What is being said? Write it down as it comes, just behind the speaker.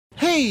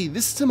Hey,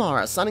 this is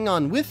Timmara, signing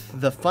on with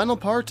the final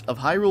part of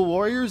Hyrule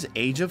Warriors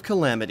Age of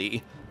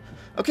Calamity.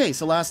 Okay,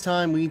 so last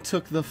time we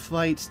took the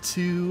fight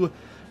to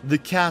the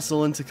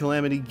castle into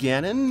Calamity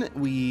Ganon.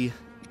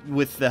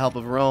 With the help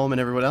of Rome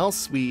and everyone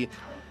else, we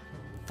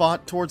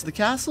fought towards the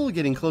castle,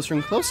 getting closer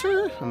and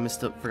closer.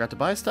 Forgot to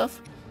buy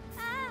stuff.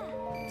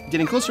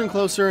 Getting closer and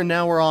closer, and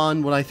now we're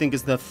on what I think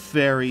is the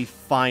very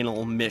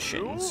final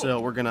mission.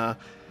 So we're gonna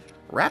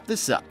wrap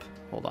this up.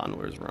 Hold on,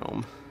 where's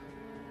Rome?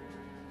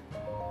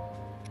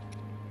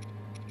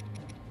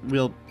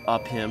 We'll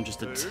up him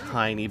just a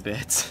tiny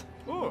bit.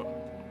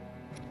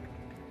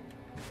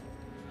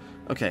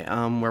 Okay,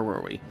 where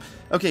were we?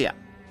 Okay, yeah.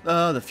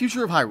 The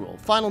future of Hyrule.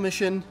 Final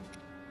mission.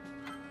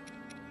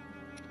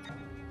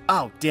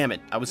 Oh, damn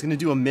it. I was gonna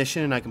do a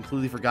mission and I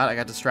completely forgot. I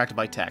got distracted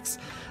by text.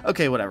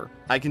 Okay, whatever.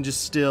 I can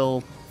just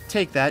still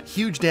take that.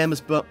 Huge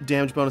damage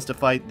bonus to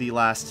fight the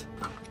last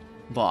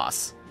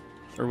boss.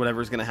 Or whatever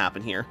is gonna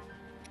happen here.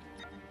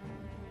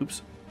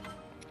 Oops.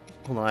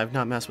 Hold on, I've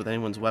not messed with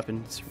anyone's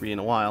weapons in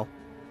a while.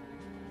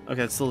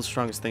 Okay, that's still the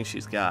strongest thing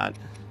she's got.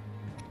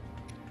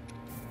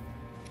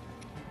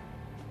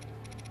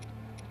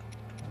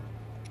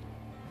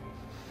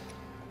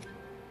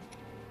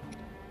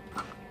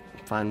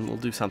 Fine, we'll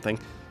do something.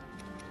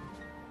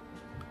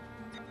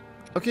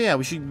 Okay, yeah,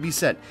 we should be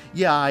set.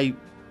 Yeah, I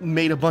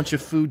made a bunch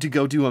of food to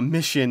go do a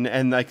mission,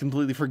 and I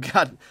completely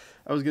forgot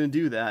I was going to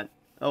do that.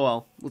 Oh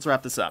well, let's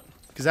wrap this up.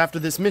 Because after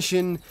this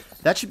mission,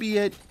 that should be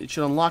it. It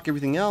should unlock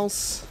everything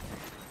else,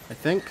 I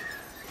think.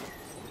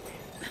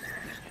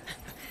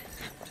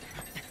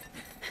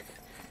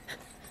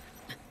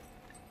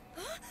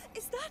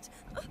 Is that...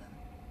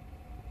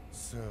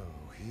 So,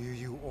 here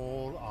you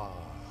all are.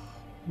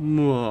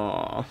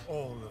 Aww.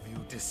 All of you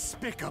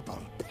despicable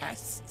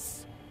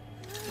pests.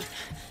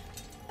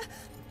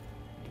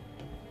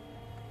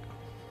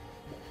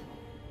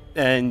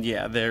 And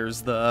yeah,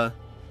 there's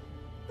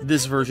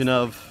this version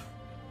of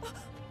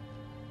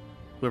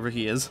whoever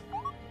he is.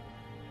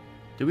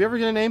 Did we ever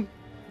get a name?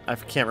 I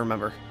can't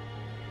remember.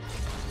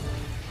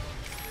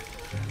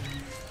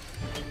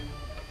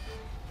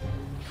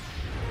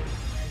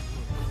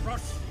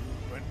 Crush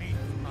you beneath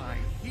my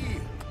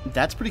heel.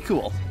 That's pretty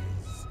cool.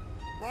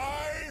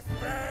 My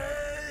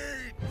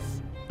fate!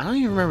 I don't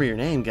even remember your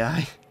name,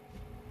 guy.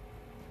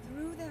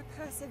 Through their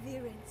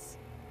perseverance,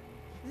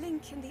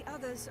 Link and the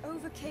others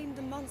overcame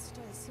the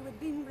monsters who had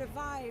been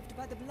revived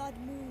by the Blood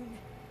Moon,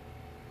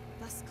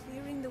 thus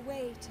clearing the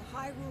way to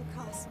Hyrule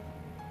Castle.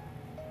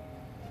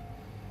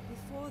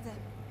 Before them,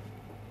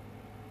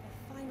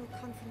 their final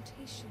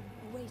confrontation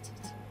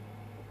awaited.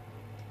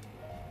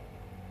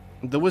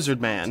 The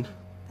Wizard Man.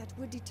 That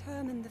would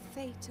determine the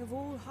fate of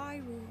all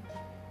Hyrule.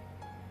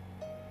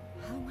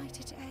 How might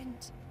it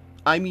end?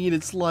 I mean,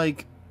 it's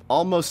like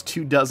almost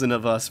 24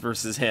 of us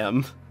versus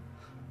him.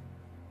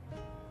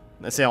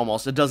 I say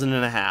almost,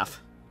 12.5.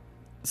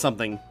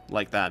 Something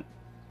like that.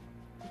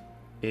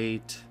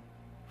 8,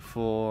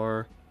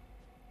 4...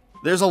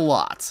 There's a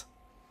lot.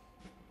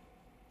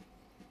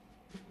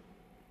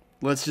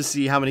 Let's just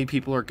see how many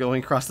people are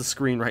going across the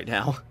screen right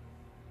now.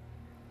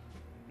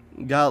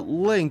 Got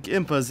Link,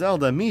 Impa,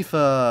 Zelda,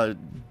 Mipha,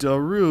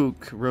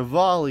 Daruk,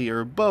 Rivali,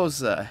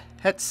 Urbosa,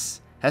 Hetsu,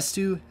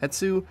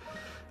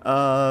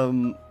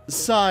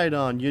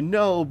 Sidon,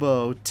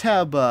 Yunobo,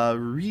 Teba,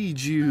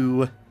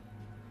 Riju.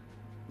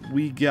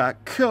 We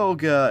got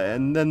Koga,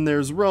 and then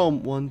there's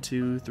Rome. 1,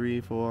 2,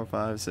 3, 4,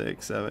 5,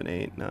 6, 7,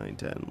 8, 9,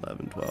 10,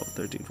 11, 12,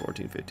 13,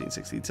 14, 15,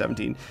 16,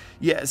 17.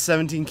 Yeah,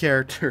 17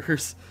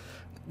 characters.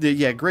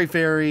 Yeah, Great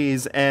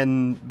Fairies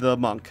and the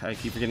monk. I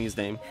keep forgetting his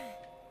name.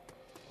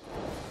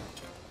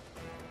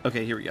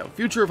 Okay, here we go.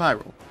 Future of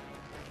Hyrule.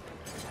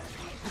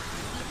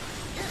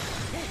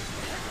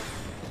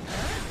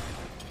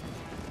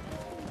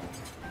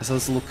 I saw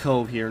this little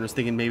cove here and was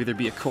thinking maybe there'd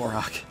be a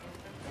Korok.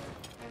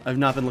 I've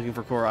not been looking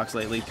for Koroks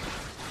lately.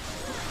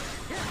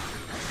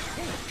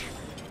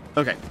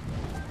 Okay.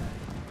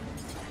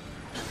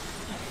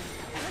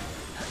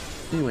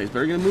 Anyways,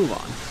 better gonna move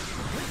on.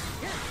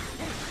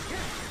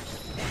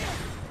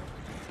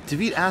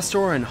 Defeat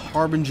Astor and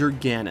Harbinger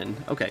Ganon.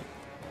 Okay.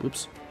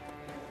 Oops.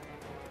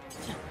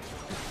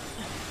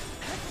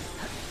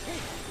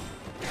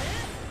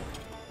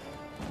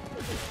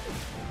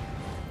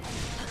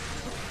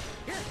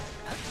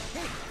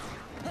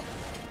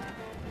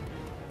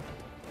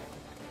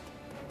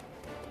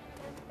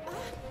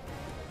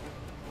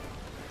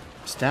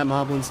 Stat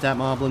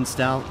Moblin,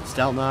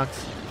 Stout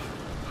Nox.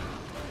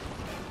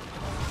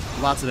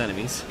 Lots of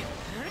enemies.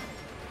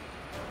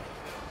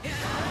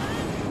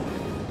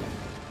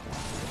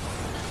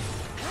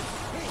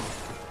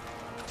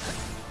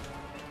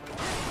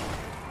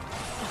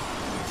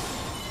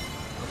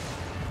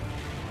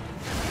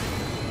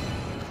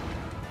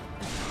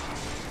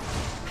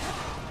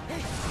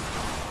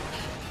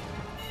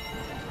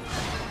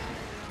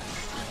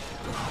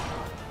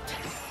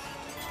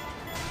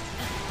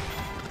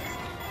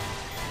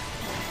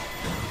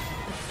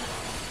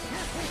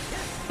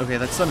 Okay,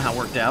 that somehow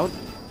worked out.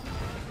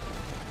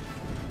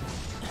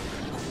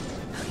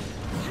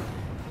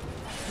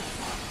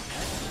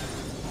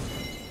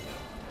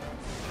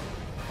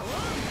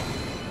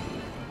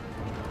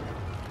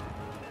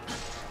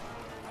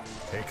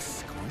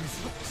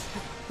 Exquisite.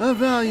 A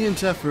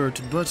valiant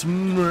effort, but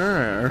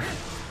meh.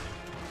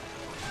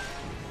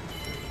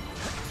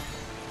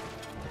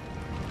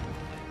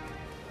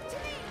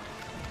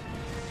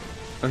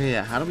 Okay,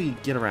 yeah, how do we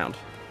get around?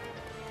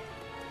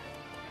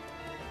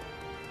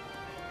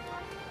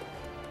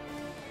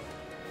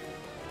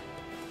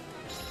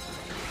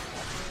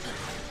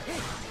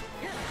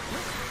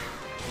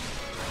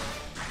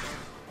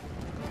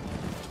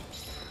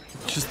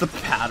 Just the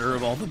patter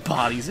of all the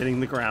bodies hitting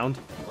the ground.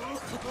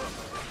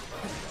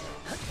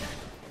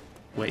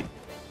 Wait.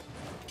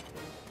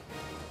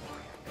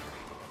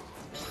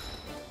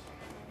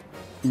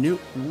 New.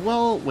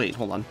 Well, wait,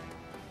 hold on.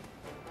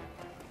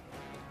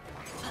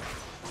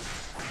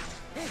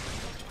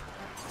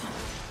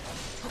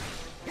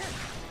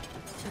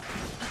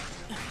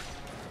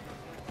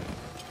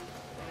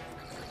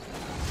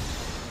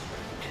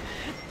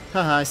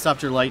 Haha, I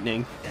stopped your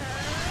lightning.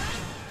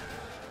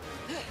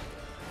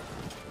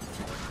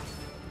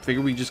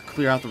 Figure we just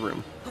clear out the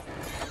room.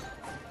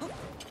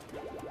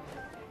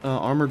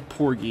 Armored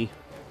Porgy.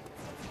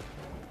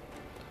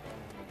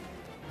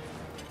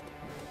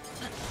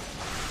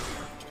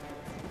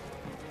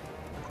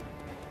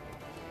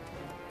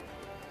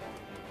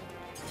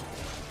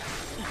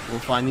 We'll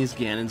find these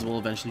Ganons, we'll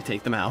eventually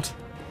take them out.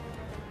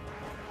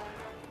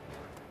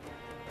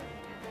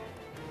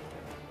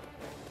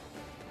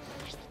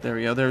 There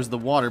we go, there's the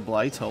water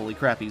blight. Holy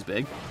crap, he's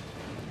big.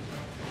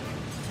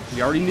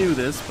 We already knew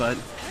this, but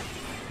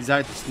he's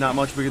not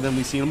much bigger than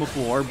we've seen him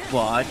before,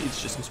 but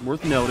it's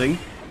worth noting.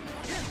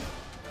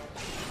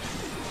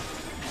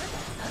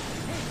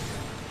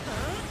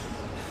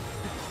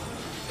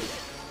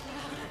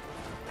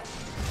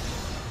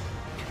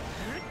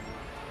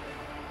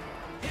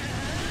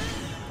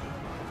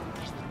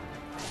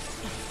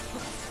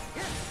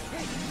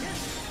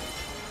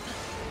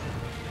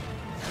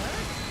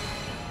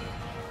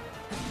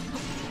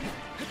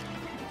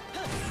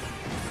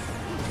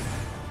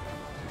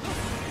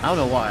 I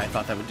don't know why I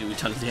thought that would do a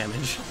ton of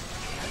damage.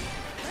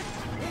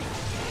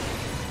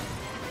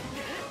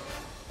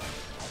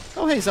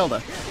 Oh, hey,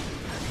 Zelda.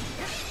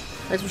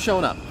 Thanks for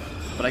showing up.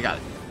 But I got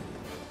it.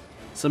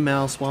 Some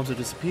Mal swamps have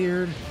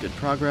disappeared. Good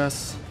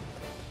progress.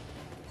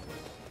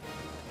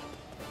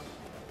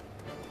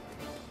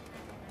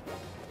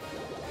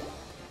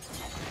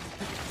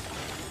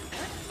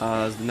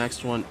 The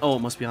next one... Oh, it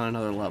must be on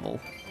another level.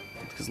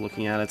 Because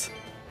looking at it...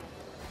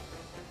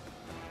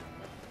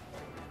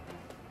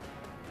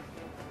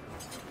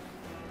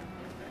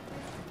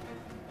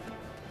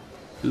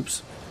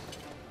 Oops.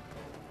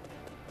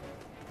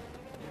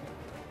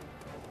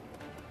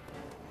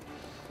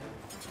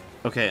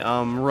 Okay,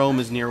 Rome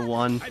is near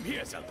 1. I'm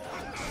here, Zelda.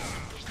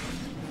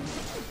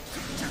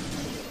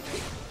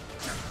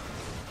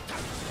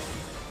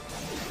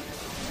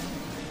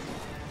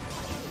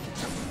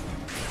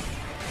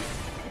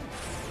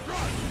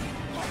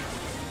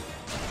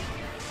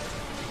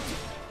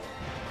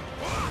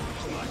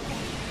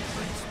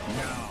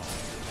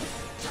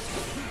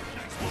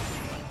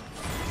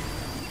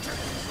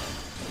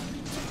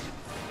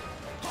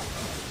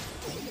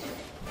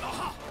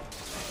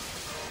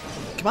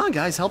 Come on,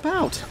 guys, help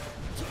out!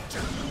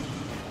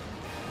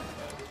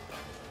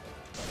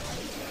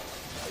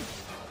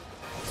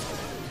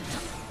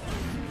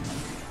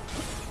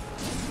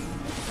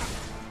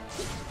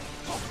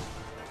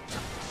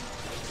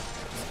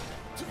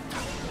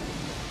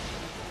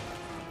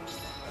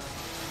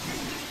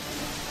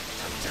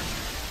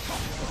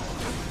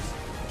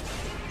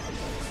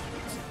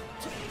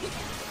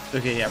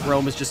 Okay, yeah,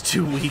 Rome is just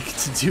too weak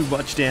to do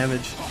much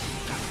damage.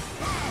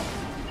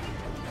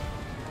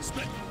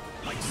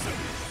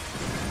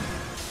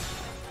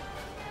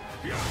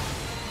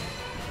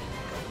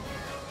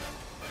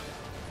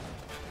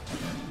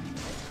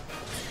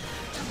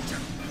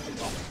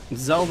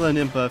 Zelda and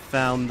Impa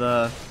found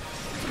the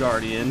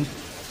Guardian.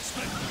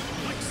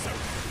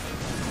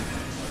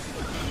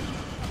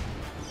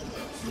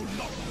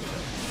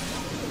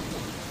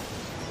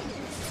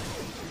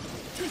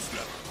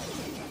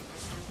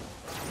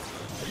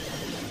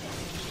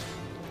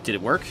 Did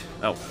it work?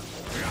 Oh.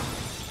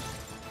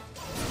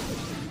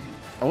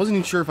 I wasn't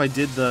even sure if I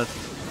did the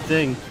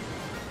thing.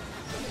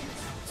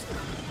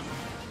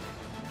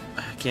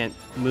 I can't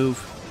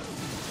move.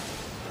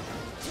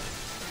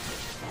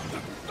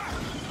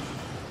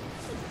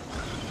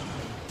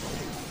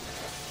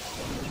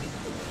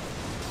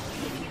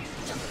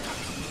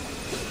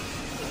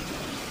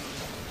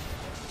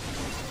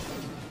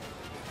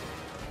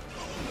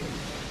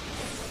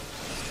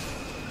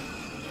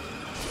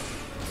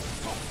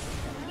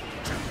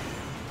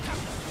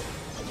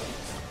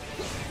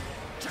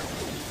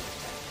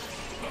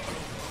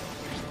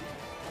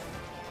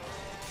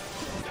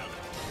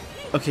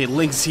 Okay,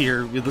 Link's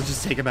here. Let's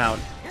just take him out.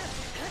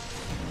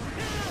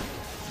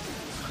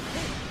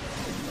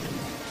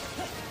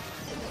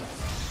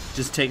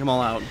 Just take them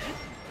all out.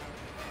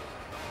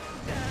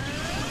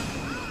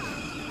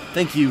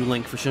 Thank you,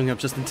 Link, for showing up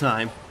just in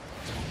time.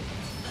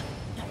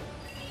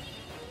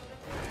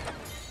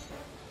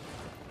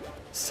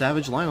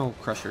 Savage Lionel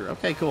Crusher.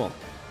 Okay, cool.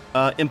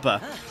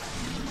 Impa.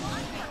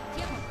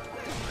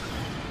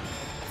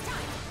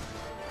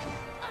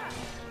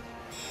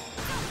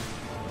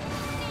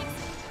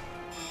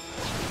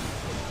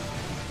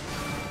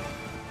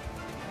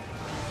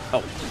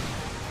 Oh.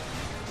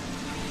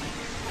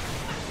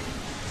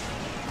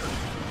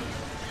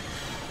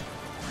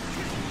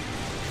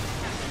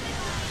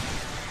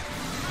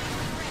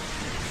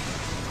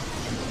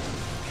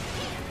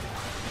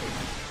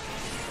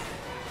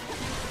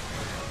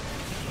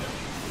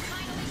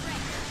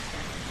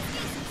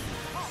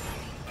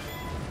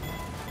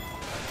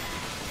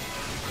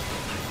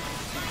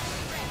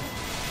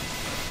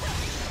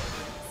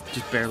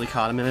 Just barely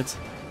caught him in it.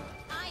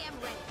 I am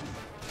ready.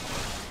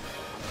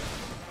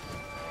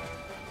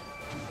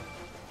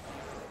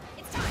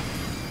 It's time.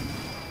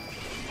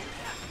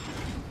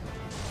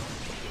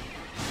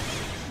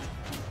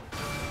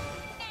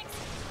 Next.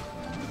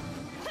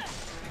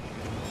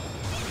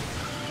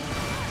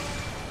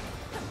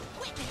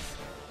 Witness.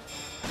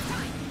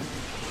 Time.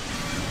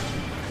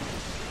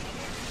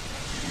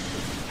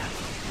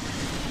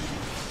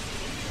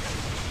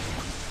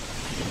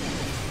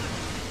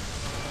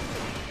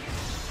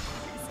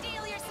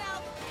 Steel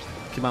yourself.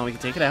 Come on, we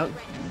can take it out.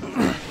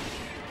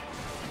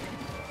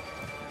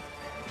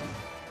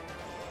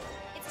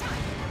 It's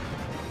time.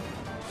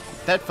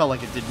 That felt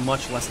like it did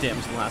much less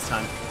damage than last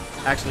time.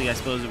 Actually, I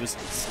suppose it was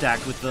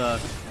stacked with the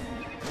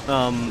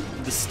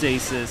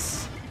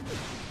stasis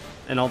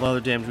and all the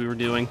other damage we were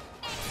doing.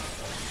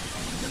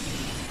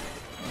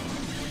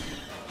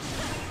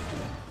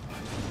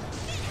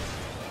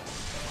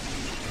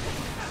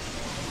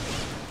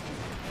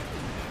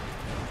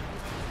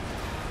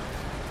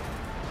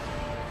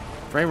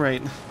 Frame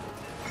rate.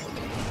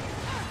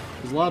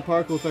 There's a lot of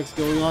particle effects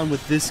going on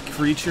with this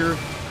creature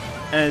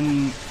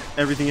and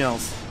everything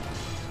else.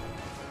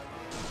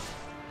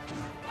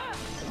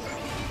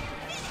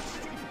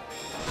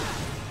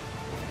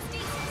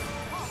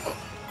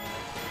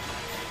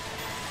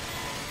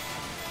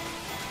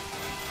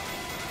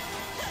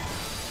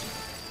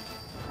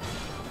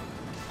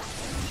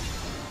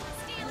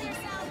 Steel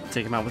yourself.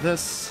 Take him out with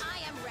this. I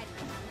am ready.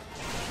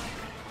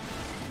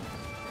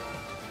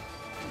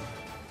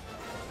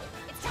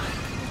 It's time.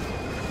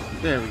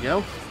 There we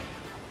go.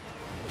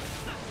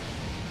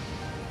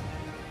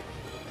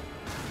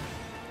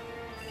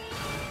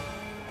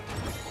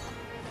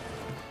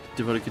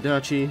 Devoted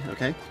Kodachi,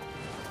 okay.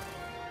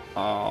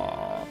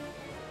 For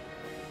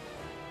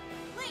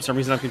some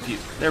reason I'm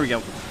confused. There we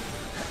go.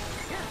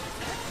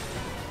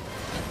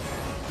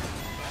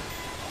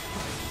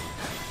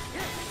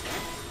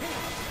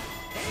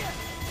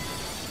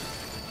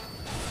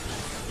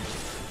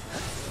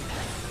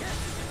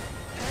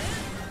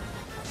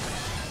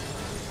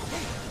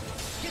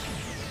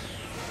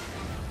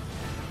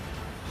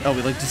 Oh,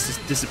 we like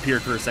just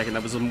disappeared for a second.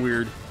 That was some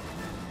weird,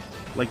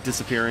 like,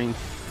 disappearing.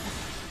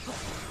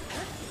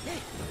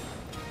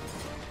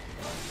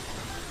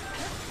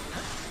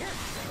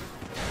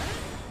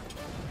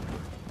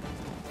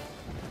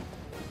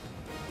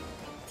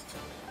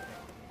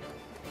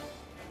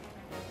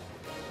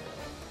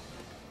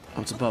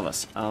 Oh, it's above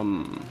us.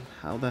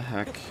 How the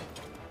heck?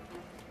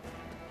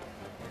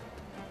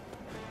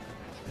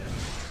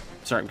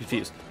 Sorry, I'm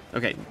confused.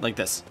 Okay, like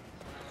this.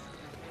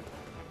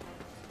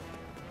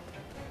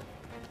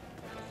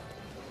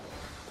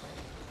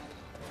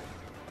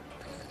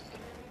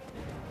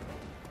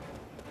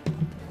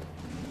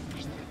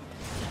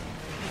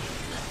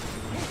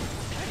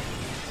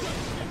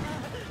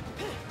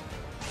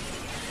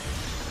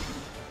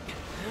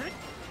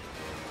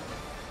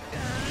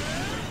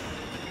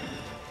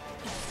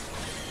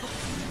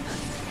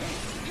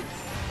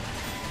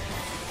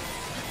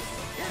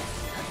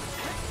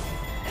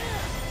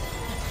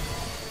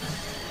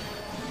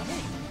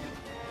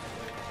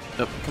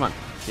 Oh, come on.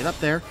 Get up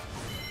there.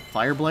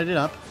 Fire blight it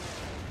up.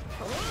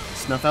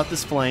 Snuff out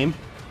this flame.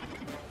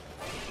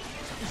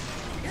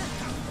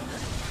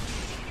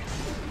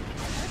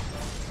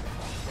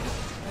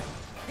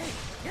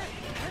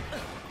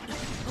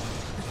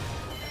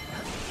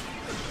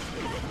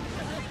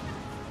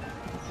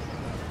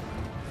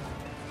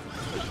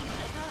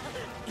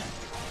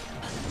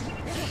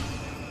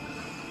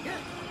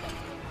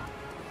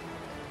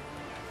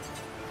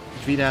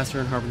 Defeat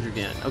Aster and Harbinger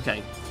Ganon.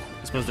 Okay.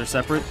 I suppose they're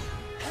separate.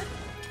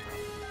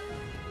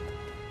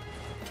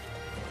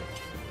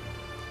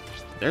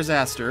 There's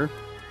Aster.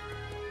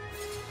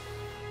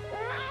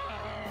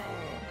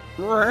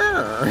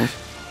 I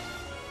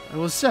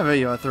will sever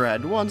your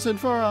thread once and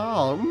for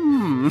all.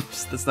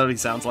 That's not what he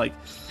sounds like.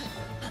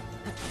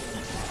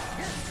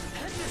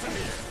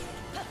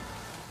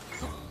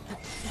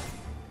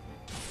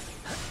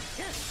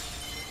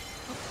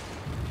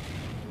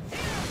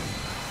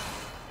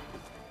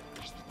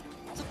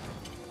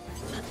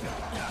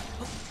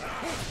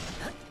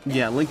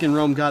 Yeah, Link and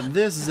Rome got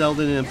this.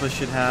 Zelda and Impa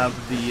should have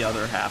the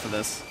other half of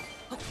this.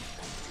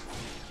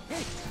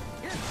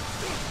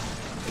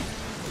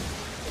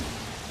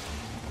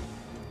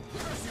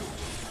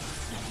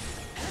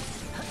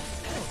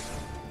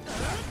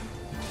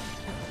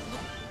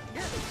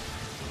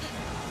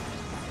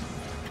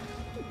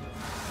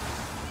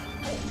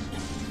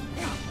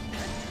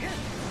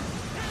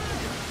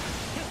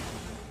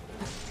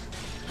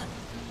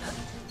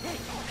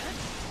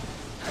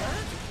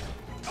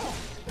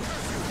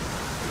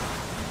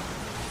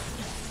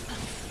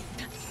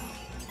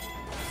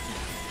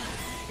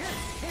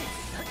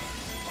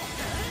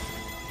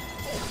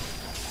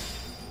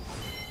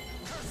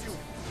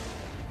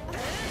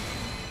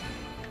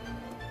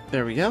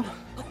 There we go.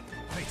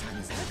 Playtime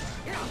is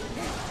over.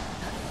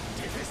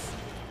 Take this.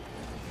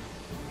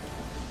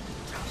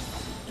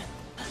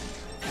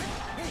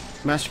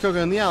 Master Koga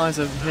and the allies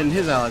and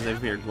his allies have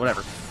appeared.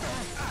 Whatever.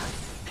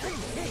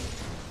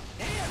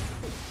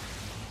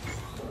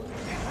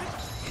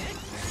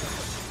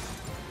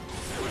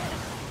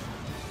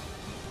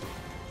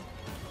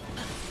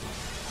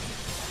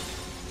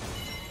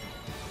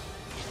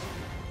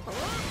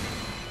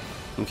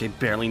 Okay,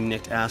 barely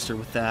nicked Aster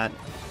with that.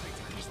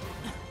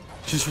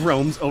 Just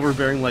roams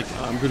overbearing like,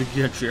 I'm gonna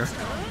get you.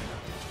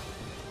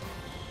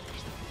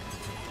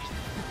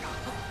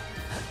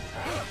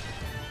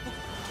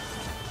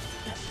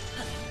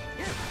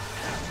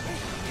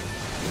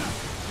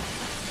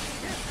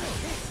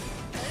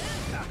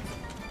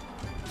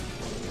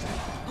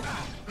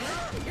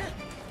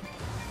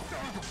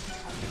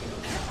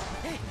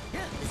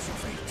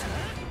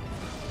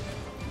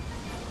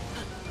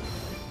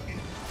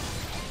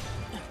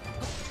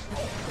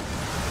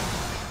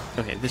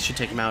 Okay, this should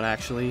take him out,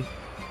 actually.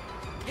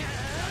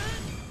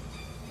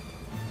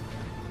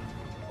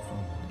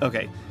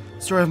 Okay,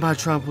 story of my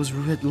triumph was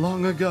written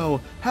long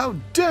ago. How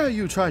dare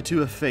you try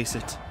to efface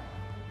it?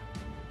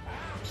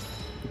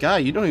 Guy,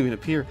 you don't even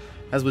appear.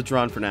 Has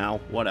withdrawn for now.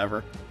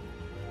 Whatever.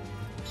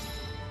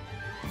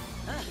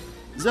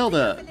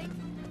 Zelda!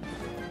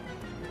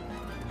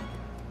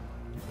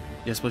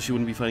 Yeah, I suppose she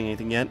wouldn't be fighting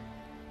anything yet.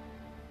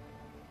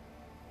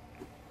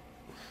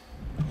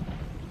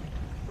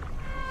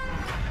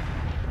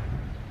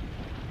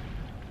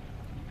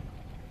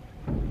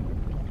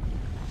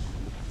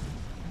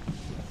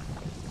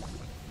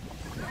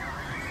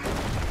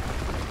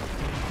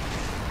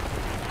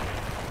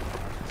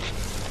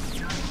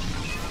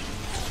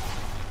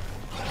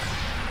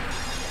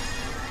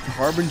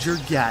 Harbinger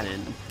Ganon,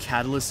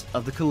 Catalyst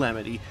of the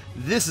Calamity.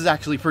 This is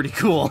actually pretty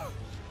cool.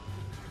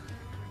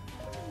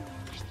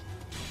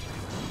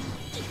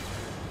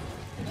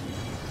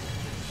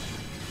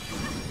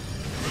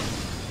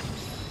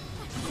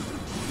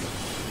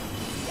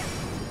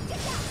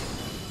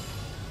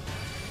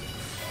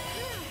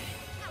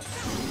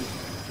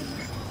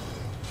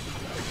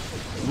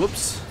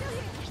 Whoops.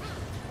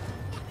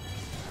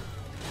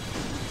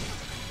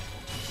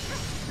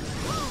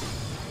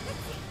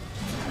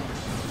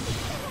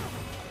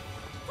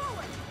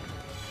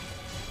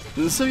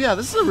 So yeah,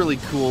 this is a really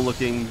cool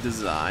looking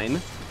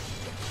design.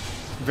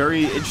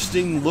 Very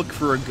interesting look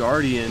for a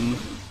Guardian.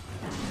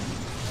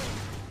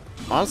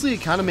 Honestly,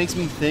 it kind of makes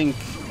me think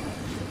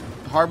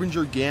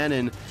Harbinger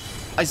Ganon,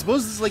 I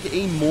suppose this is like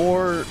a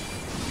more,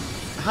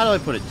 how do I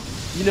put it?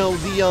 You know,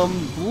 the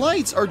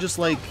lights are just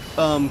like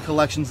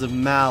collections of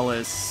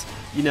malice,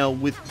 you know,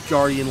 with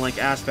Guardian-like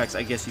aspects,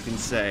 I guess you can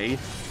say.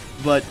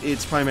 But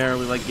it's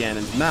primarily like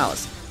Ganon's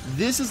malice.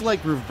 This is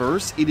like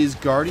reverse. It is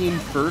Guardian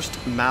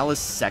first, malice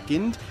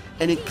second.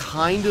 And it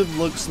kind of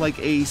looks like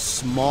a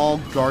small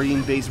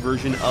Guardian-based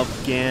version of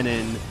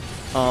Ganon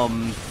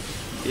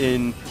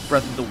in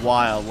Breath of the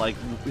Wild, like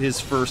his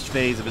first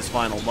phase of his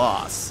final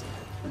boss.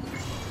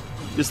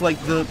 Just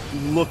like the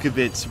look of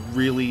it's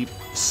really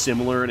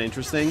similar and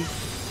interesting.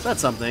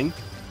 That's something.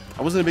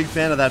 I wasn't a big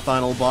fan of that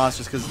final boss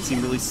just because it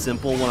seemed really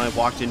simple when I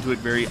walked into it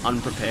very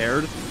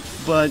unprepared.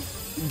 But,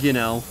 you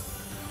know,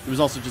 it was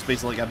also just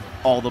basically like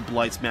all the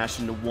blight smashed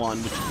into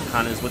one, which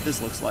kind of is what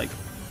this looks like.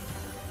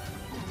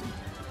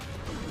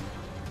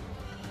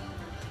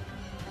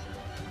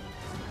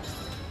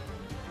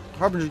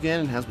 Harbinger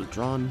Ganon has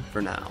withdrawn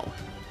for now.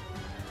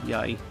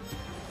 Yay.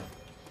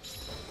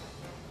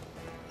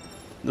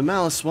 The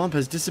Malice Swamp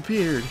has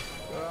disappeared.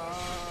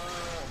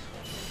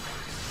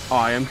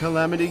 I am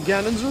Calamity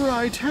Ganon's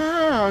right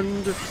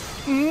hand!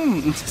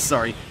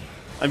 Sorry.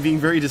 I'm being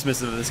very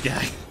dismissive of this guy.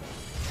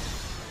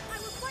 I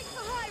will fight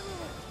for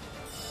Hyrule!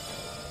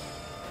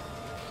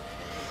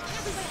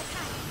 Everybody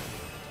attack!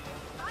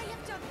 I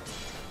have done it!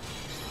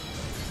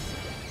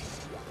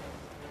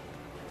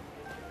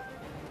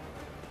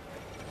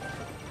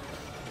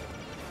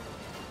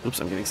 Oops,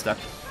 I'm getting stuck.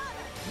 I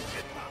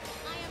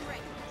am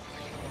ready.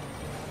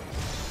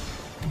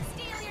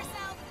 Steel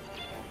yourself.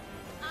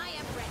 I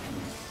am ready.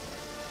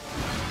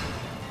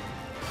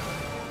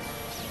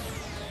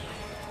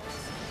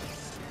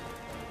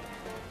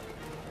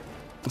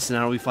 So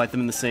now do we fight them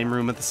in the same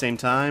room at the same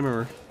time,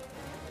 or?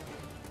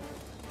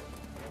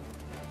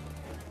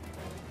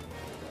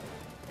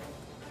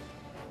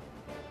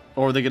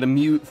 Or are they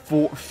gonna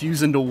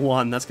fuse into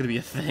one? That's gonna be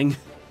a thing.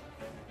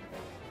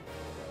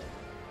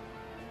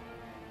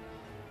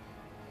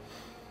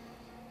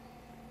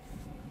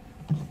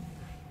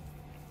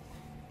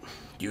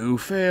 You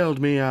failed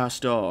me,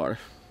 Astar.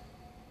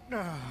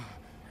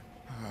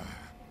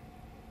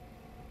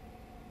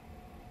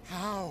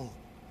 How?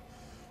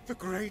 The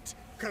great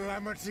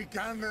Calamity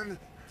Ganon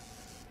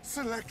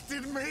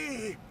selected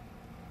me!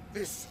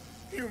 This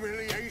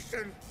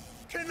humiliation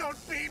cannot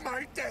be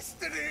my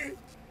destiny!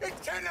 It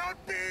cannot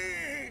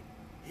be!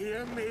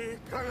 Hear me,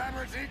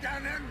 Calamity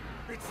Ganon!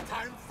 It's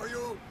time for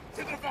you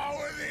to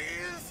devour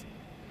these!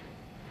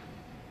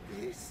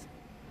 These...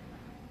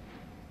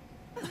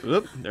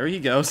 Oop, there he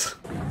goes.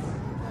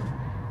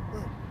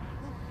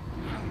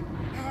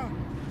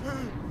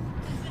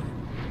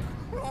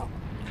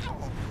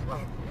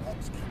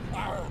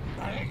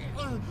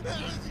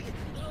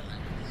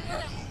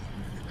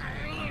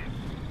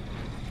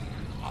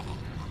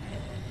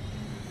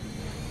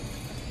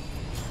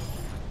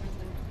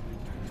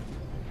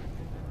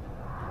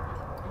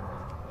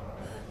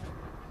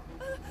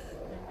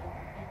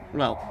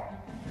 Well,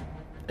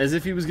 as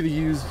if he was going to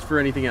use for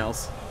anything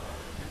else.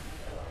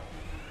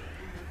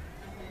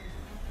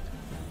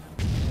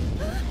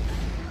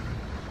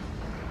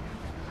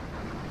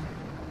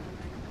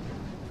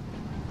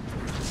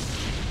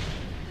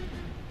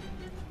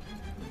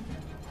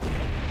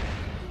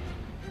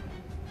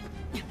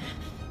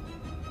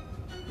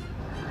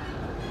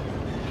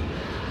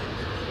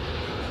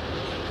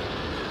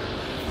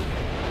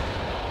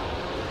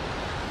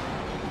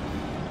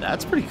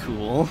 That's pretty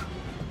cool.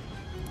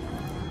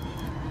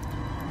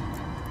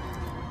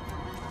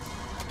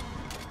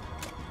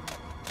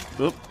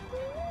 Oop.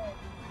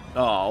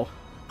 Oh.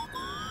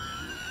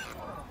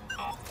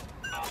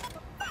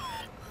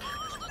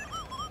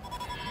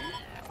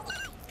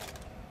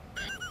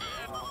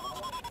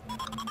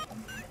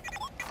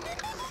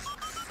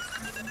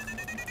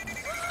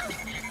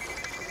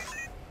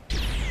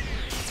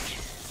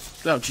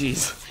 Oh,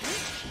 jeez.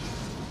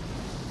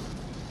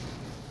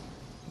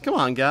 Come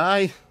on,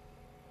 guy.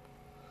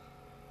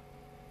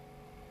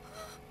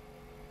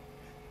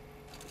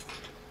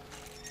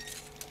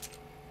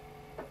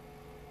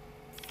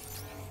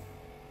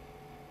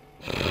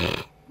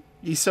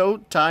 He's so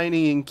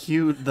tiny and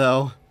cute,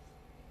 though.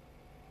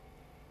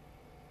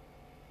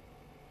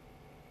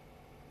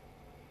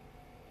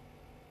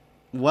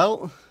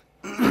 Well...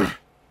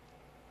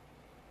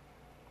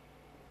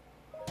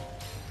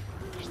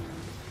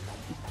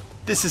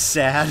 This is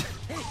sad.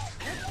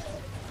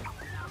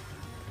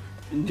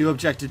 New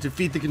objective,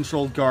 defeat the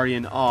controlled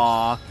guardian.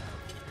 Aww.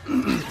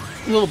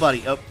 Little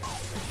buddy. Oh.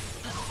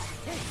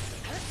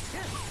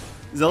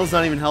 Zelda's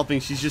not even helping.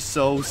 She's just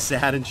so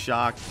sad and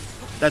shocked.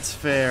 That's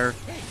fair.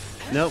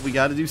 Nope, we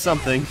gotta do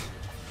something.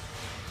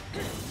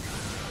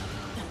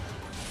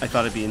 I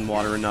thought it'd be in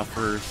water enough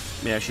for...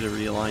 Maybe I should have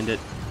realigned it.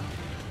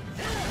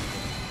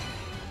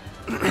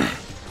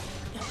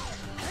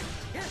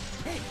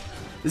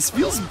 This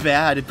feels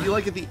bad. It'd be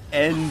like at the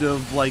end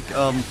of, like,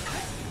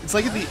 it's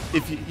like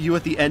if you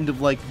at the end of,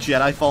 like,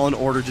 Jedi Fallen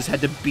Order just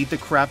had to beat the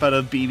crap out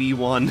of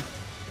BB-1.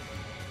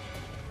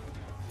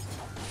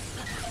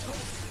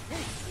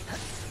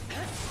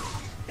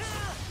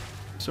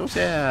 So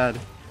sad.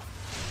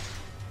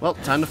 Well,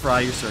 time to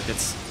fry your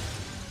circuits.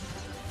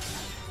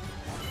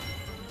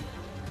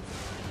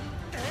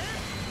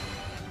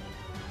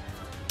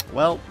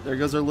 Well, there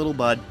goes our little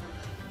bud.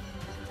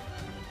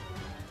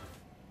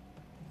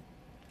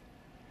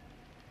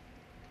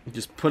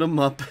 Just put them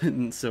up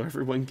and so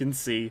everyone can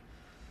see.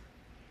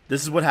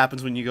 This is what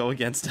happens when you go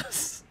against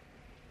us.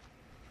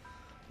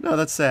 No,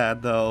 that's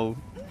sad, though.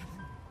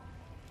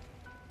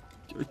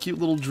 A cute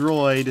little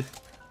droid.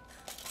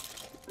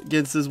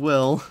 Against his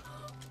will.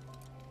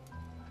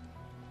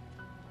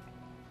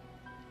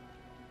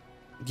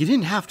 You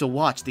didn't have to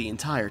watch the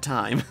entire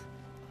time.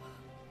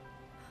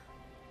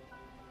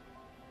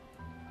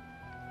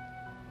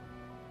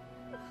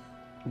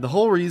 The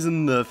whole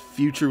reason the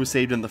future was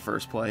saved in the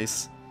first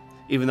place.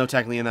 Even though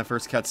technically in that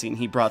first cutscene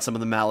he brought some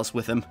of the malice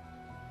with him.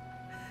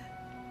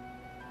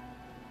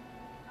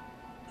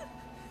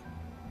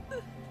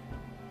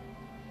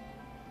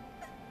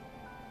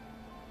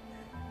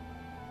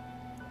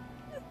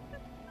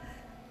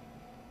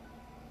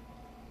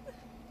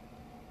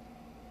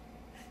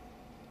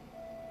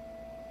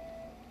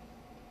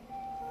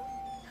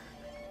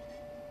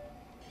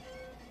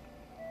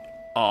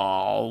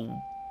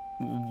 Oh,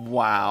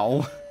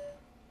 wow.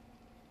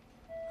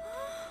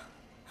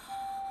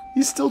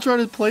 He's still trying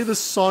to play the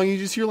song, you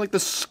just hear like the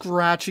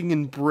scratching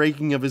and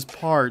breaking of his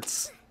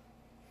parts.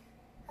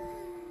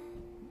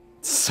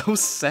 It's so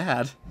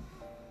sad.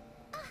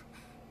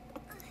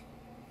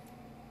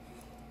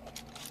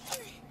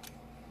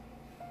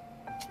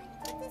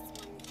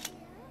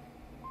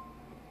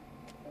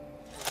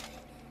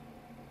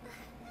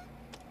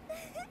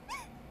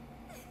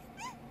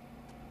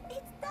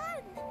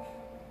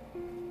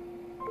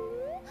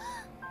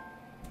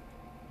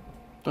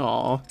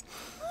 Aww.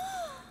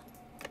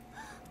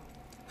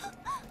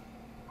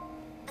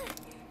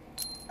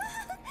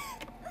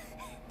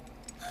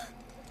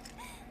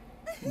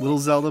 Little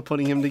Zelda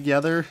putting him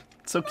together.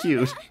 So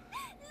cute.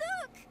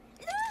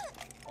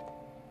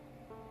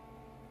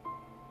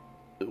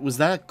 Was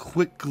that a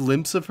quick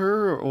glimpse of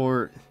her,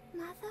 or...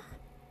 Mother?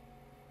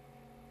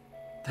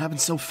 It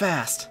happened so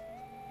fast.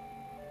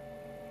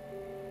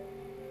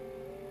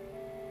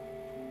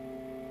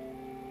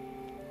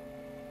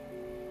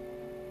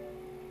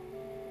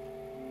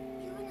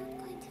 You're not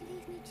going to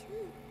leave me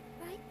too,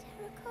 right,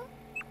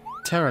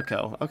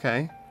 Terako? Terako,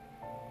 okay.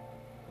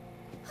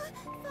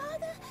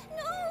 Father,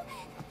 no!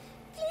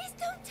 Please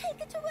don't take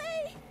it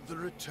away! The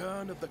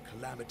return of the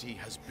Calamity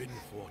has been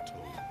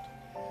foretold.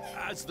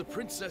 As the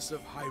Princess of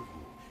Hyrule,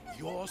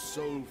 your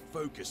sole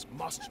focus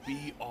must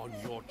be on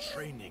your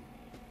training.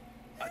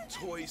 A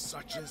toy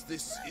such as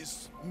this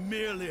is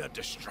merely a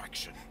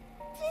distraction.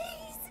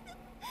 Please!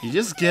 You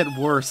just get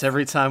worse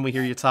every time we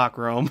hear you talk,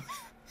 Rome.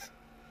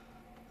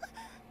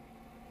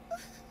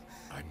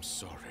 I'm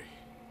sorry.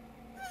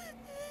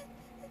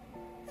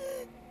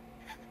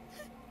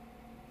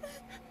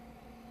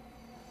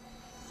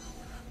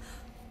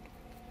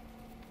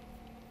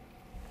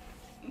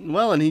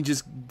 Well, and he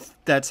just,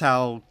 that's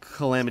how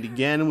Calamity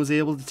Ganon was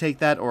able to take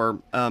that, or,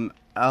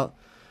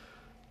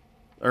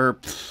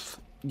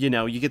 you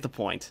know, you get the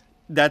point.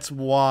 That's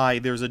why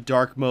there's a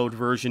dark mode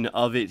version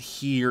of it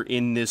here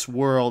in this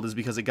world, is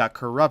because it got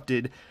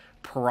corrupted,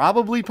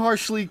 probably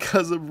partially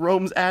because of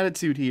Rome's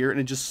attitude here, and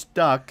it just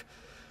stuck.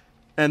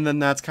 And then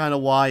that's kind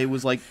of why it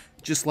was, like,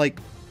 just, like,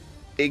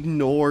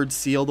 ignored,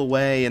 sealed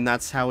away, and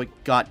that's how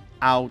it got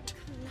out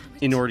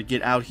in order to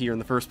get out here in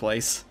the first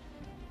place.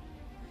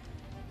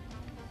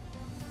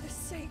 For the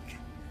sake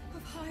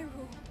of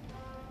Hyrule.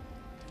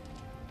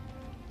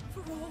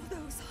 For all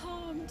those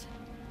harmed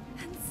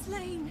and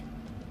slain.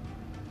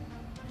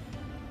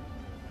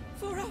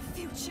 For our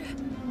future.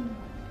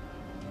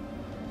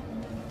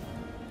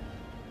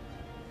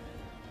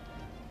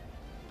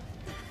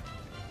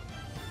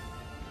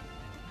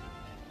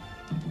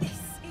 This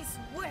is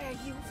where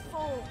you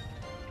fall.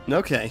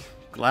 Okay,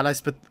 glad I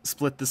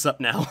split this up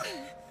now.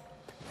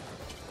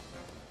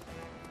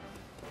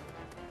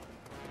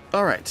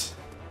 Alright.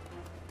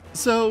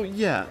 So,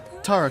 yeah,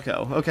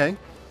 Tarako, okay.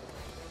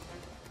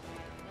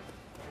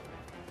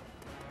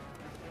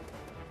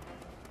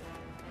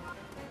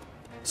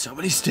 So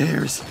many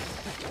stairs.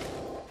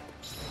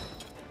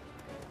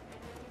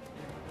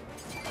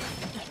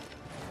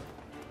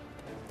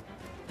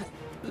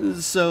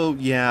 So,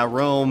 yeah,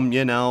 Rome,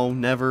 you know,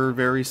 never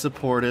very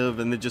supportive,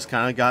 and it just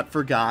kind of got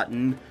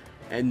forgotten.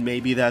 And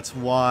maybe that's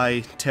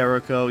why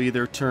Tarako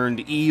either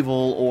turned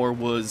evil or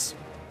was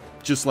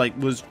just, like,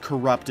 was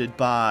corrupted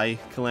by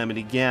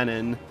Calamity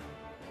Ganon.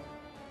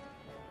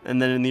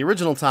 And then in the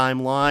original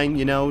timeline,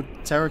 you know,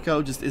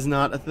 Tarako just is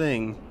not a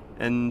thing.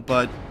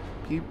 But,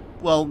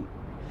 well,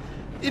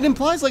 it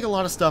implies, like, a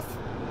lot of stuff,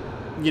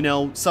 you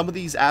know, some of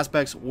these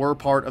aspects were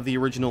part of the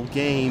original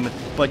game,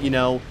 but, you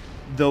know,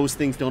 those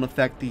things don't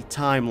affect the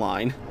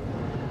timeline.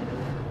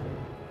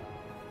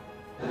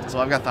 So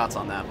I've got thoughts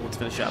on that. Let's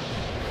finish up.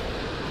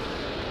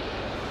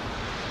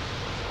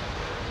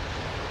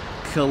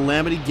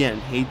 Calamity Ganon,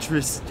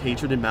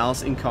 hatred and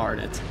malice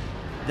incarnate.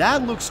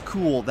 That looks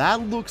cool. That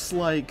looks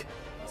like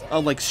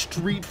a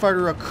Street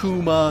Fighter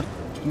Akuma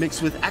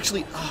mixed with,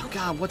 actually, oh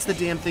god, what's the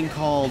damn thing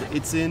called?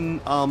 It's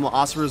in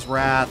Asura's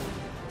Wrath.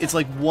 It's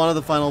like one of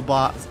the final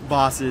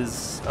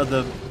bosses of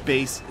the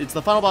base. It's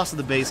the final boss of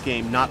the base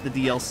game, not the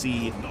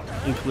DLC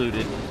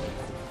included.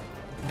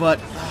 But,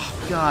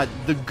 oh god,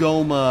 the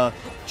Goma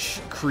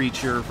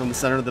creature from the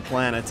center of the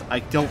planet. I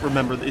don't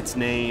remember its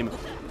name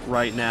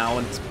right now,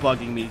 and it's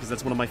bugging me because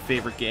that's one of my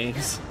favorite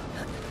games.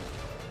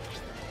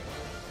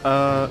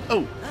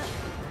 Oh.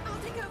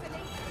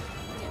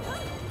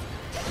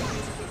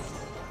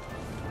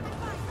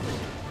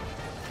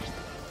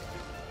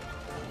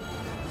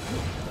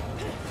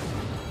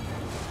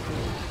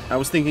 I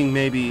was thinking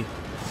maybe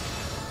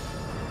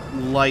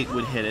light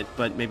would hit it,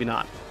 but maybe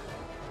not.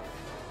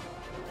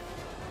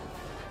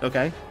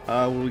 Okay,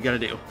 what do we gotta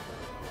do?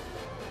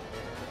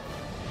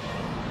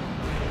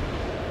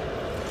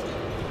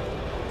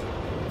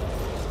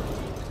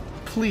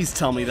 Please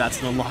tell me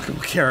that's an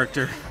unlockable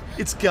character.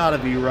 It's gotta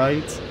be,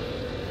 right?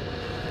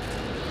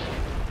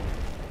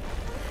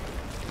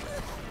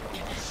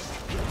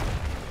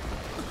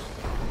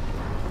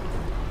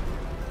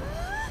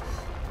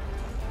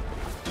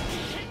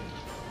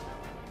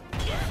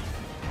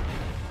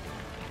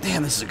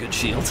 Damn, this is a good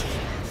shield.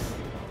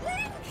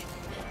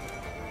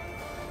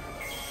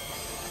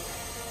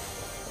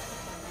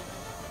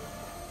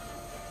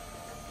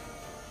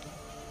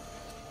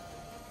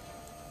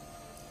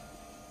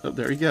 Oh,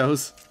 there he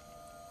goes.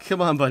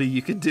 Come on, buddy,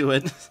 you can do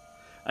it.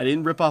 I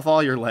didn't rip off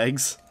all your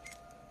legs.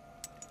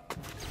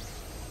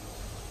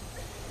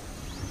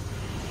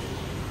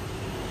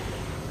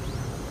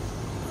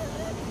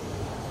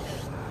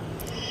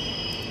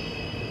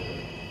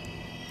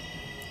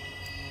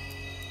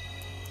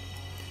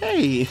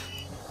 Hey!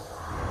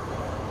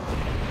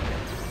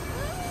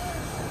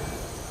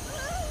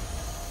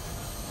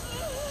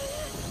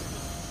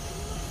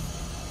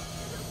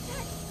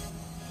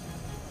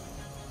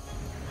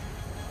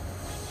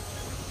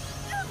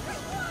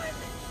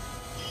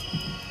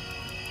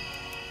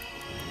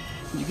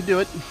 You can do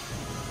it.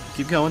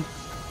 Keep going.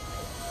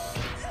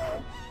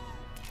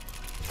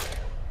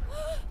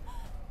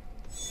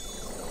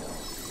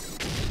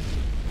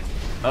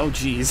 Oh,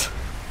 jeez.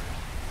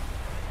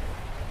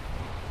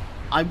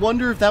 I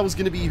wonder if that was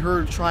going to be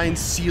her try and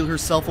seal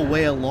herself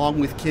away along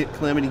with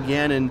Calamity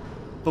Ganon,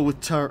 but with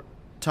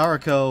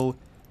Tarako,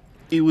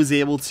 it was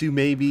able to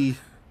maybe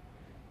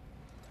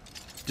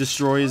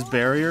destroy his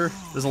barrier.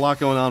 There's a lot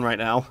going on right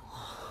now.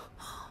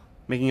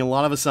 Making a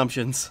lot of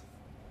assumptions.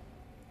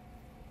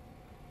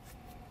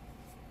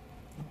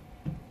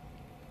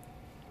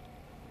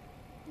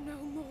 No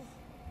more.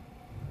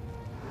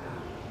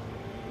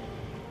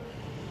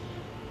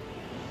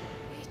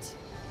 It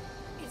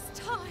is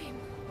time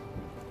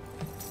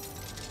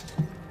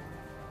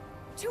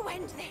to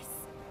end this.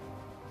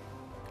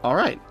 All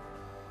right.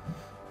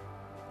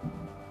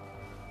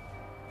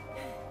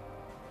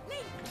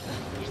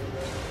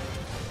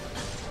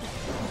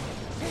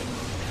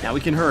 Now we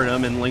can hurt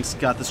him, and Link's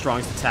got the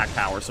strongest attack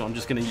power, so I'm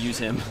just going to use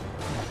him.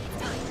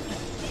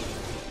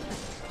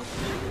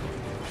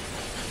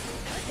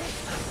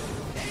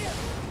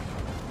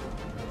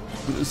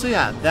 So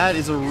yeah, that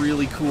is a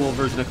really cool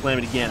version of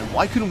Calamity Ganon.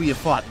 Why couldn't we have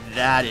fought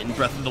that in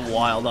Breath of the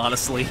Wild,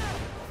 honestly?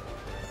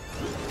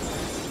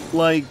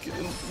 Like,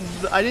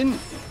 I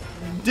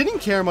didn't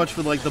care much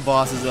for, like, the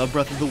bosses of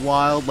Breath of the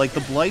Wild. Like,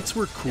 the Blights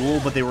were cool,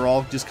 but they were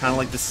all just kind of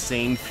like the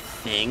same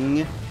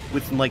thing,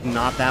 with, like,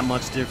 not that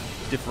much to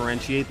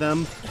differentiate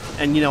them.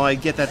 And, you know, I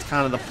get that's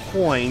kind of the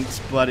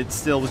point, but it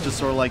still was just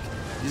sort of like,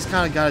 you just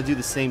kind of got to do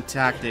the same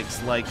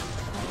tactics. Like,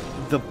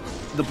 the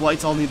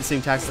Blights all need the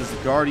same tactics as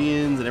the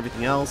Guardians and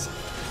everything else.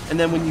 And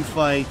then when you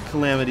fight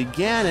Calamity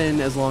Ganon,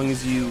 as long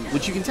as you...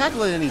 which you can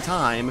tackle at any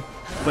time,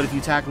 but if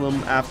you tackle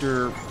him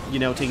after, you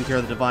know, taking care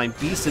of the Divine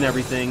Beast and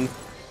everything,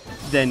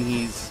 then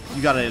you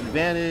got an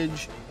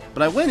advantage.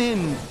 But I went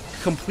in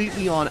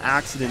completely on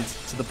accident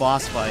to the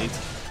boss fight,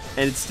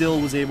 and it still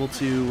was able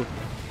to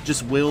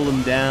just whittle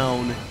him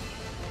down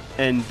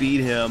and beat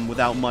him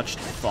without much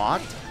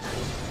thought.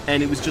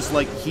 And it was just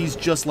like, he's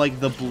just like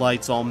the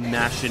Blights all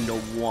mashed into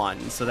one,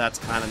 so that's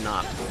kind of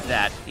not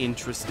that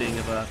interesting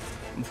of a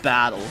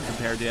battle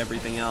compared to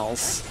everything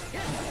else.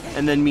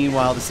 And then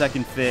meanwhile, the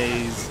second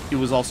phase, it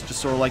was also just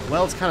sort of like,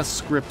 well, it's kind of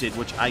scripted,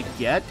 which I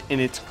get,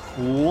 and it's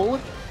cool.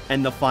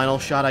 And the final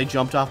shot, I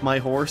jumped off my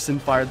horse and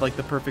fired like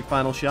the perfect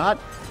final shot,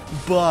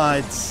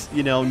 but,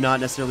 you know, not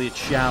necessarily a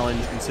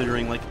challenge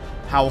considering like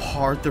how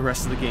hard the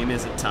rest of the game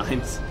is at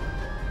times.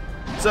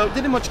 So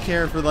didn't much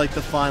care for like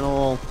the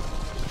final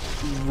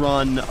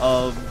run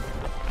of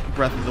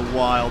Breath of the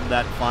Wild,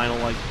 that final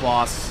like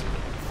boss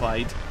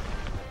fight.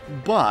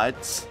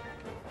 But,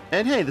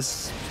 and hey,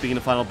 this, speaking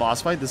of final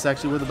boss fight, this is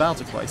actually where the battle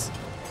took place.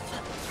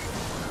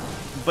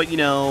 But, you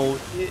know,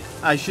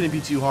 I shouldn't be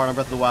too hard on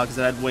Breath of the Wild because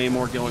it had way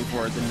more going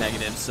for it than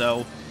negative,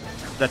 so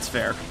that's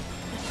fair.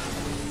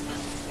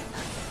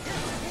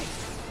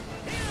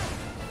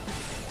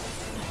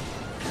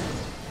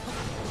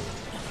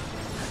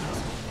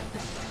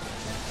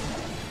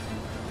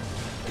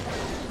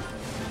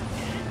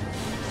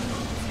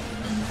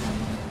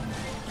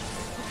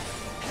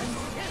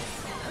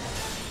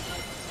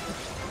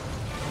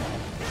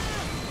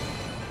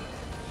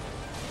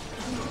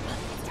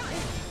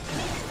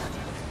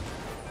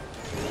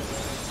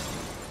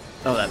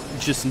 Oh, that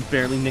just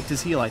barely nicked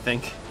his heel, I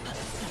think.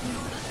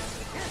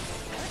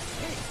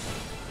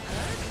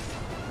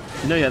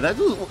 No, yeah,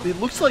 it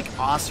looks like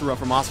Asura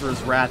from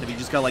Asura's Wrath if he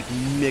just got, like,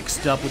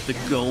 mixed up with the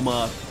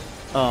Goma,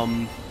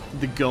 and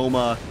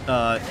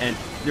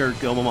their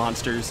Goma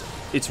monsters.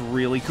 It's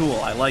really cool.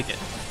 I like it.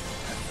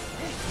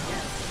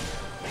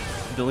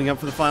 Building up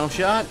for the final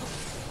shot.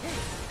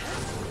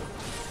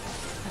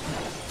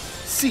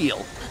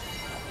 Seal.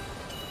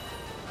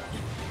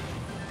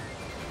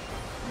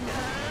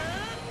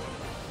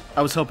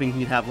 I was hoping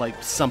he'd have,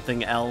 like,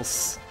 something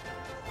else.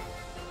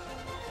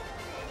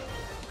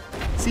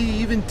 See,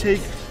 you even take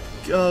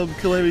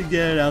Calamity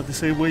Ganon out the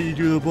same way you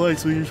do the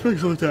Blights with your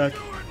special attack.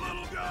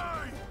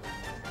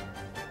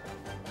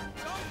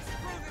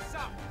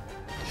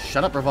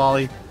 Shut up,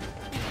 Rivali.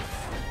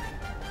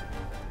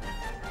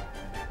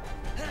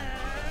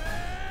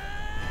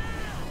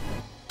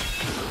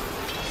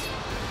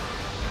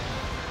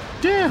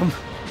 Damn!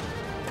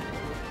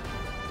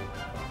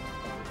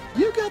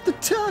 You got the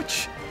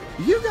touch!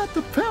 You got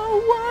the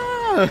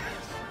power!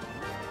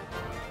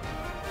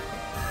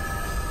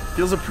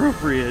 Feels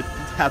appropriate to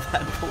have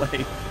that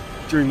play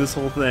during this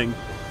whole thing.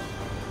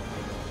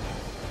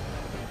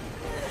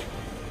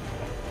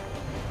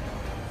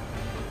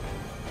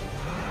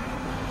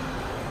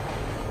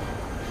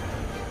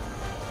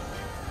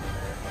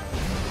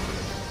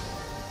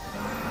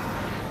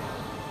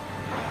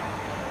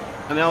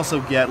 And I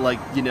also get, like,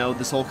 you know,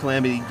 this whole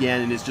Calamity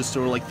Ganon is just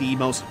sort of like the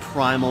most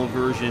primal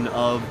version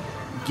of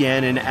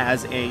Ganon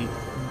as a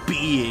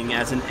being,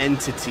 as an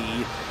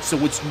entity, so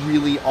it's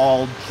really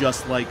all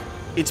just like,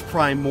 it's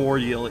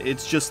primordial,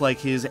 it's just like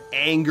his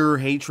anger,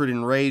 hatred,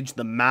 and rage,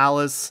 the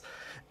malice,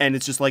 and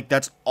it's just like,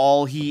 that's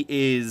all he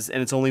is,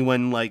 and it's only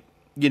when, like,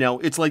 you know,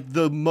 it's like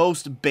the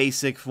most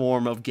basic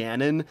form of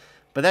Ganon,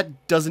 but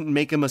that doesn't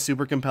make him a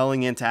super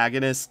compelling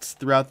antagonist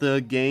throughout the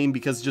game,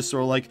 because it's just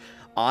sort of like,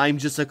 I'm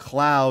just a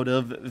cloud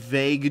of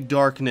vague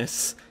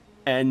darkness.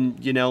 And,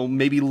 you know,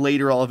 maybe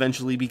later I'll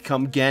eventually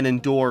become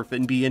Ganondorf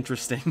and be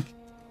interesting.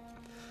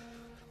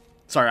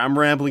 Sorry, I'm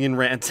rambling and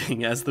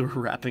ranting as they're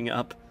wrapping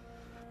up.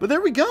 But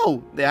there we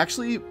go! They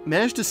actually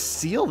managed to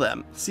seal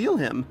him.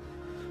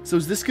 So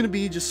is this going to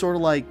be just sort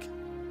of like,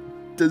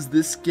 does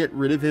this get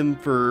rid of him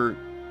for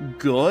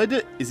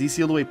good? Is he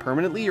sealed away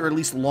permanently, or at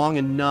least long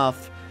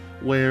enough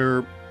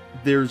where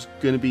there's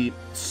going to be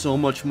so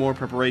much more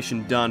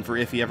preparation done for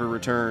if he ever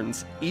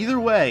returns? Either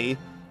way,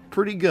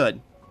 pretty good.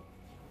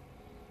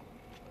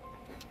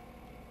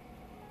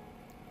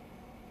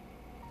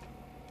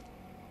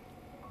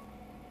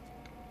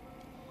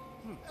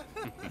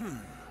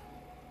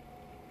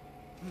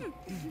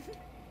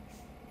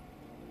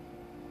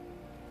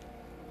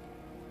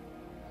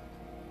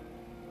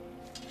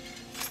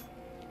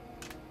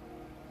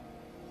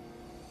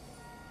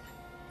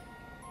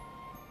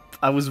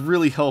 I was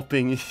really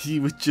hoping he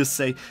would just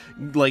say,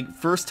 like,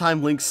 first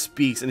time Link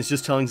speaks, and it's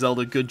just telling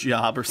Zelda, good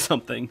job, or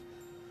something.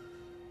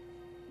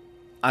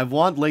 I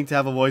want Link to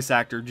have a voice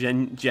actor,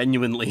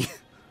 genuinely.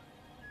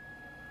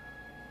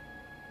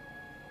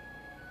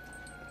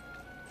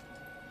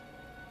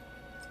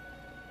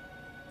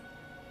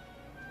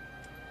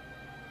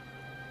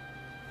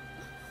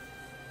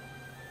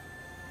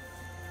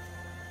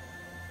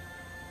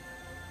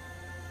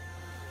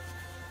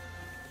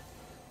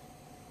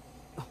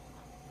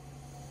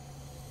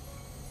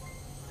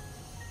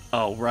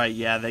 Oh, right,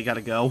 yeah, they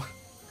gotta go.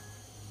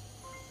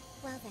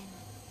 Well then,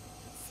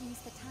 it seems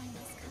the time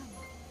has come.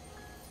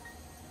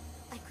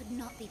 I could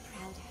not be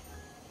prouder.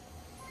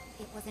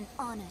 It was an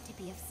honor to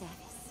be of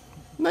service.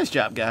 Nice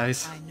job,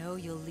 guys. I know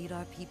you'll lead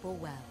our people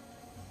well,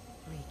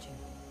 Regent.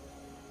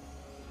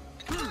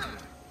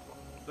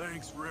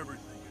 Thanks for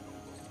everything,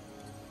 Enola.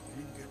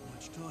 We didn't get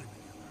much time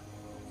together.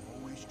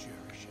 I'll always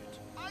cherish it.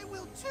 I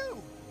will too!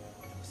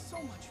 It was so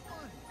much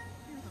fun.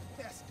 You're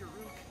the best,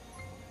 Daruk.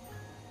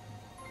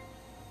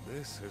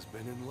 This has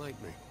been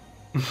enlightening.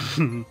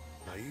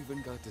 I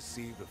even got to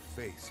see the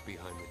face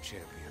behind the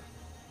champion.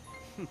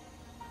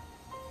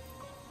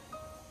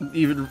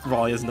 Even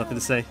Raleigh has nothing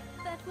to say.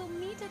 That we'll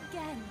meet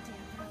again, dear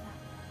brother.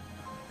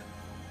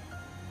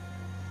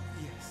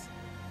 Yes.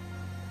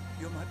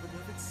 You're my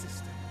beloved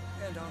sister,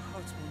 and our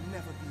hearts will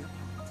never be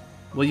apart.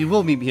 Well, you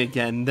will meet me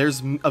again.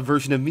 There's a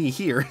version of me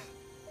here.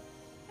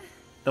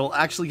 That will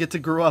actually get to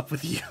grow up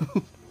with you.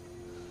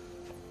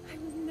 I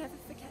will never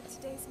forget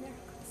today's miracles.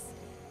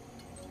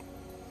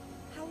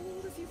 How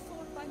all of you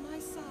fought by my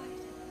side,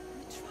 and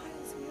the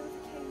trials we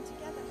overcame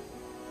together.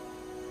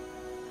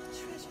 I'll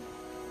treasure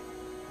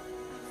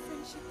our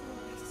friendship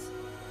always.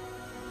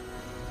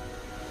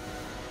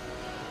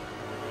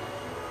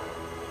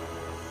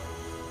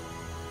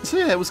 So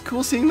yeah, it was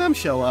cool seeing them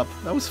show up.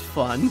 That was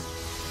fun.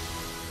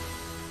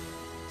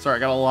 Sorry, I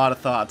got a lot of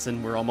thoughts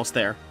and we're almost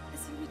there.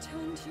 As you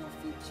return to your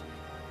future,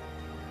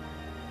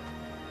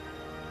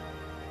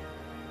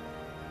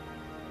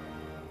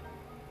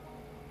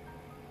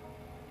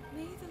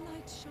 may the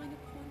light shine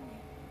upon you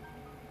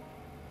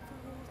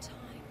for all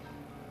time.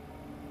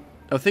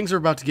 Oh, things are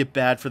about to get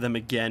bad for them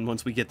again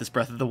once we get this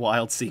Breath of the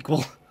Wild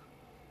sequel.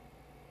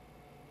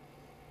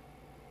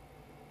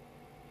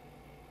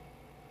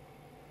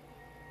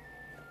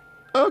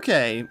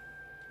 Okay.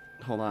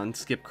 Hold on,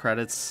 skip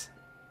credits.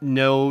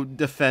 No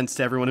defense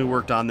to everyone who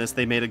worked on this.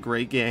 They made a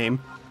great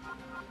game.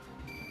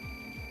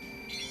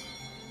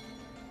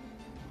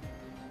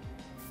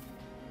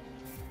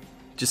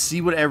 Just see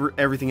whatever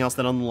everything else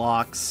that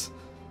unlocks.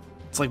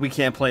 It's like we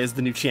can't play as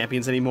the new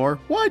champions anymore.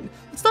 What?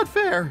 It's not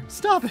fair.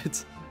 Stop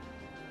it.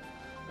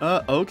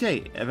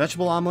 Okay. A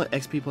vegetable omelet,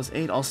 XP plus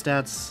 8, all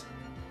stats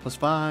plus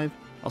 5,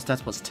 all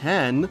stats plus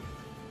 10,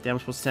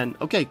 damage plus 10.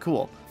 Okay,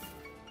 cool.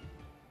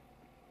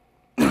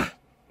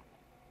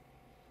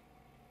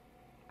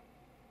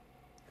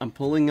 I'm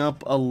pulling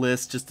up a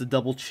list just to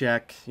double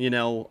check, you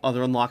know,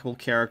 other unlockable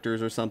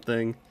characters or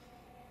something.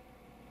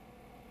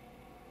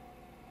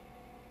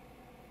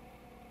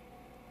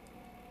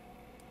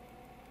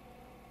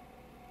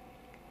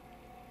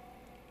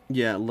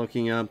 Yeah,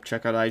 looking up,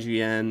 check out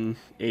IGN,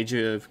 Age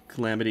of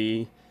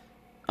Calamity,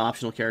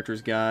 optional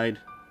characters guide.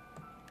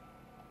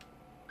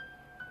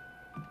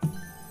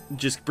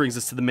 Just brings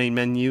us to the main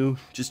menu.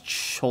 Just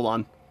hold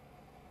on.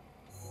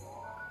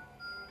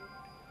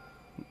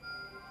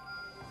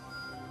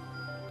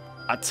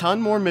 A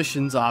ton more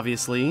missions,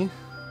 obviously.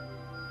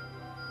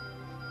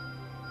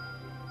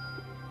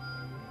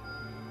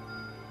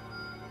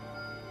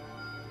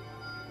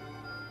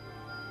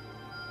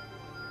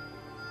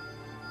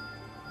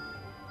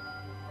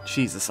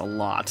 Jesus, a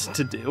lot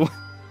to do.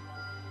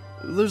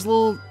 There's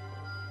little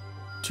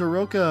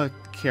Taroka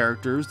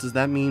characters. Does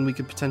that mean we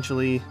could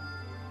potentially...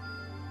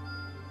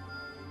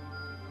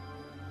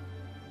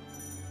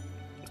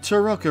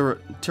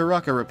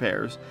 Taroka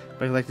repairs.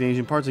 By collecting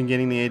Asian parts and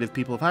getting the aid of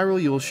people of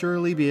Hyrule, you will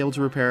surely be able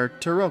to repair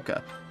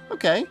Taroka.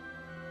 Okay.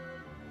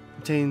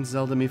 Obtain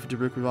Zelda Mifa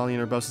Daruk Rivali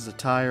and Urbosa's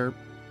attire.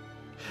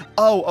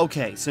 Oh,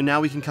 okay. So now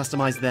we can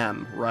customize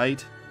them,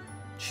 right?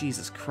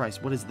 Jesus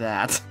Christ, what is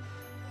that?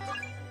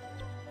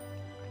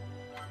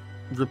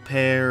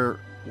 Repair...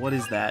 What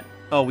is that?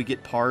 Oh, we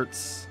get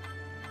parts.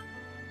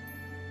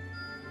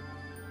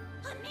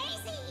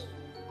 Amazing!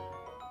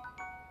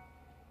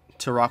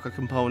 Taraka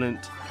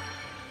component.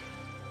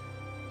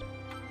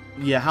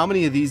 Yeah, how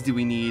many of these do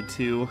we need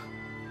to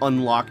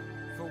unlock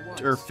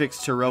or fix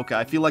Taroka?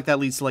 I feel like that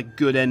leads to, like,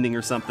 good ending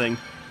or something.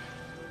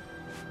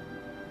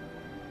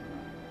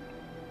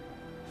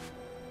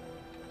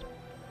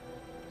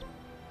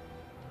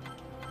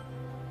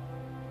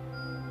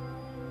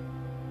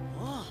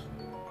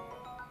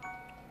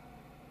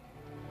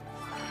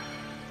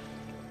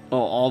 Oh,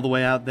 all the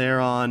way out there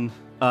on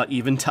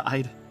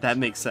Eventide. That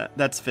makes sense.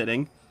 That's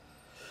fitting.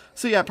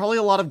 So yeah, probably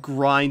a lot of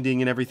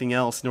grinding and everything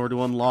else in order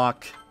to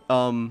unlock...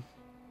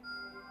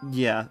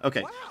 Yeah,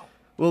 okay.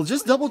 Well,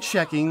 just double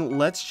checking.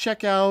 Let's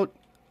check out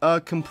a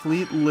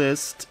complete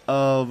list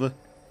of...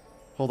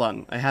 Hold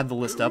on, I had the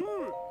list up.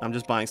 I'm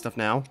just buying stuff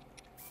now.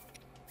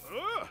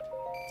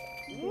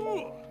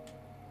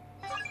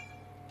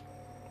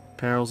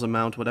 Perils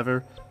amount,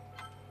 whatever.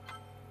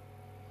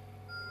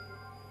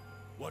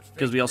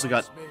 Because we also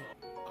got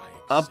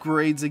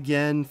upgrades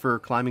again for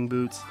climbing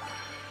boots.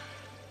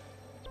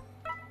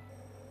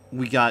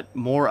 We got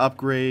more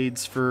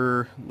upgrades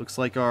for, looks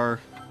like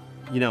our,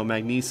 you know,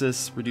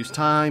 magnesis. Reduced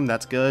time,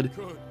 that's good.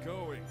 Good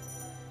going.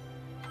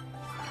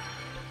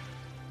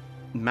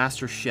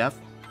 Master Chef.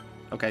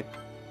 Okay.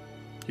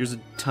 Here's a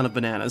ton of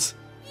bananas.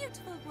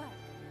 Beautiful work.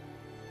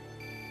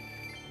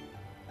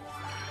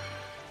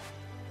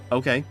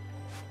 Okay.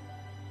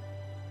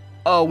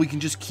 Oh, we can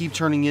just keep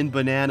turning in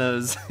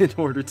bananas in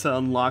order to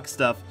unlock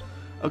stuff.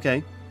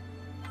 Okay.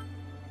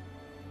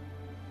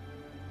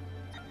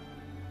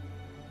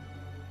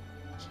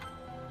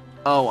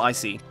 Oh, I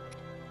see.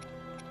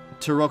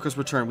 To Roka's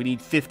return, we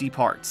need 50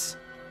 parts.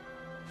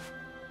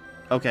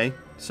 Okay,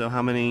 so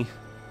how many...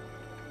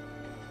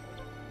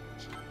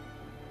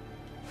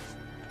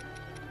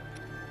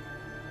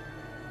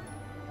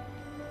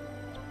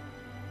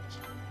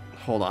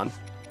 Hold on.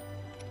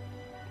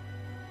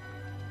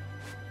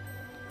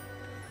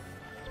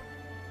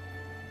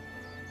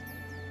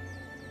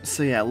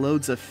 So yeah,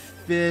 loads of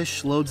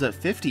fish, loads of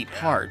 50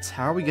 parts.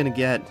 How are we gonna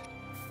get...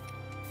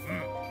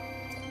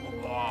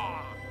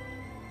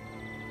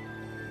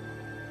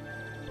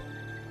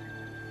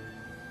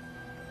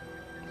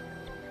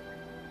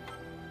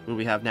 What do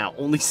we have now?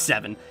 Only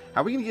 7.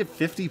 How are we gonna get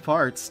 50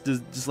 parts?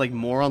 Does just like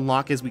more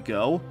unlock as we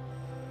go?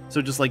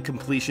 So just like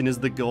completion is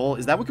the goal?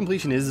 Is that what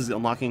completion is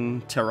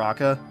unlocking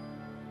Taraka?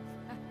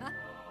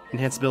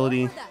 Enhanced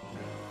ability.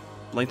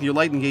 Length of your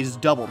lightning gauge is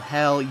doubled.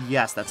 Hell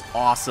yes, that's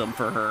awesome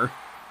for her.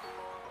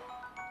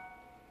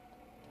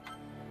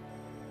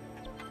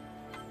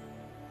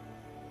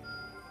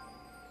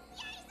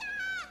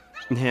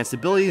 Enhanced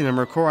ability, the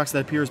number of Koroks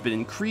that appear has been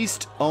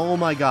increased. Oh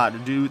my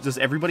god, does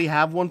everybody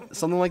have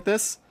something like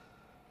this?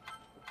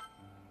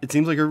 It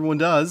seems like everyone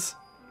does.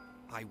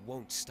 I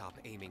won't stop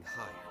aiming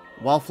higher.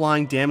 While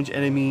flying, damage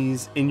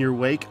enemies in your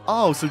wake.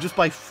 Oh, so just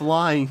by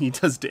flying he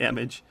does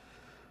damage.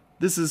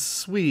 This is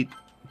sweet.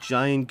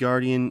 Giant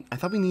Guardian. I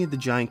thought we needed the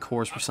Giant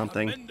Course for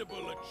something.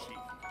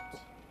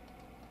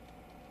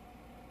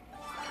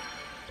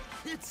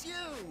 It's you!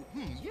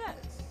 Yes!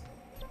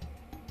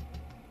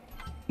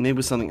 Maybe it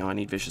was something. Oh, I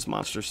need Vicious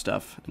Monster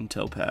stuff and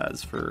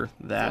Topaz for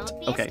that. Don't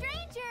be Okay. a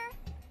stranger.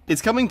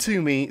 It's coming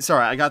to me.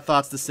 Sorry, I got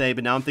thoughts to say,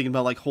 but now I'm thinking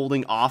about like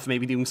holding off,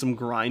 maybe doing some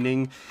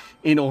grinding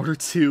in order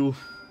to...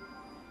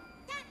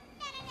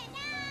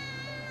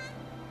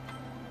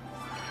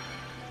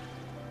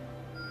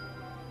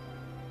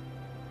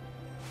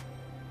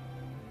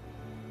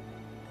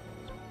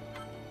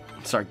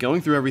 Sorry,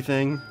 going through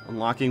everything,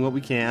 unlocking what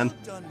we can.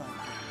 Done, my friend.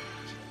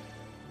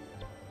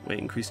 Wait,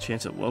 increased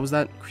chance of... What was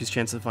that? Increased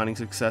chance of finding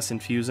success in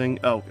fusing.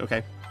 Oh,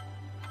 okay.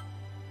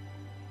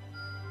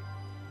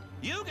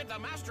 You get the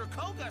Master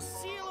Koga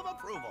seal of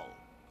approval.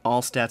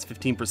 All stats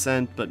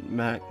 15%, but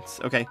max...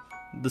 Okay.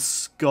 The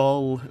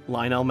skull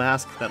Lionel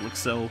mask. That looks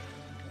so...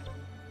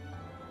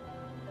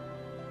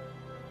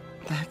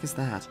 What the heck is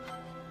that?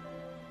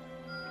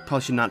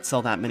 Probably should not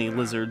sell that many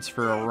lizards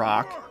for a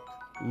rock.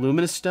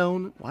 Luminous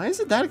stone? Why is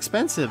it that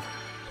expensive?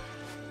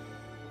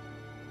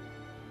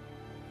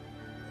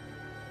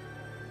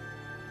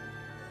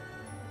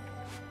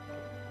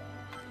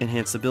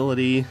 Enhanced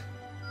ability.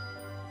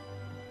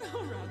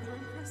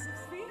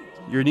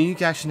 Your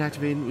unique action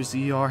activated with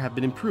ZR have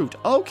been improved.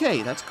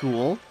 Okay, that's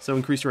cool. So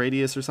increased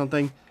radius or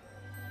something.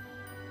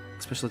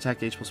 Special attack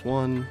gauge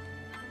 +1.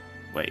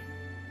 Wait.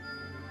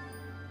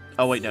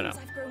 Oh wait, no.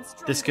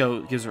 This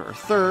gives her a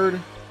third.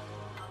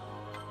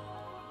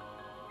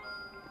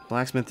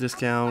 Blacksmith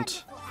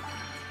discount.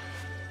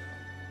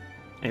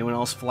 Anyone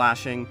else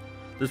flashing?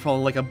 There's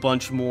probably like a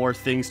bunch more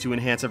things to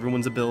enhance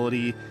everyone's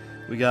ability.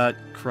 We got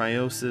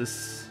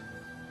cryosis.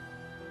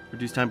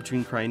 Reduced time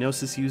between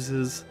cryosis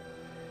uses.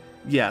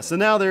 Yeah, so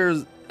now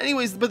there's...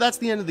 Anyways, but that's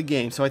the end of the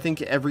game. So I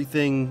think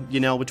everything, you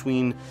know,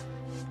 between...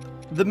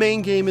 The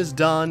main game is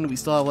done. We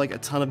still have like a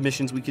ton of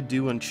missions we could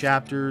do on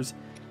chapters.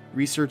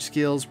 Research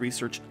skills,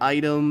 research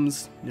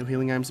items. No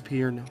healing items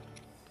appear. No.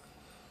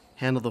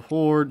 Handle the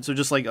Horde. So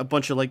just like a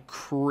bunch of like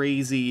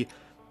crazy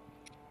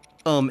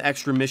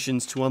extra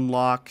missions to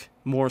unlock.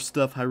 More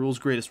stuff. Hyrule's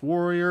Greatest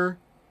Warrior.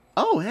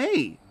 Oh,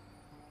 hey!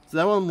 Does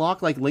that one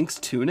unlock like Link's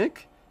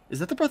tunic? Is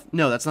that the Breath...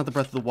 No, that's not the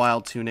Breath of the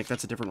Wild tunic.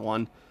 That's a different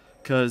one.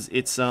 Because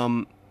it's,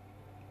 Oh,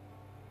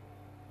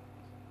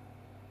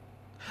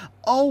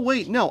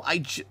 wait, no. I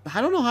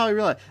don't know how I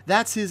realized.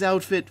 That's his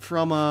outfit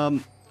from,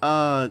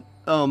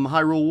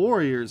 Hyrule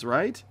Warriors,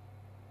 right?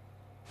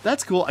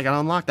 That's cool. I gotta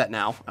unlock that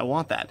now. I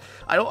want that.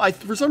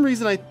 For some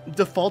reason, I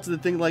defaulted to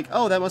think like,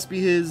 oh, that must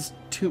be his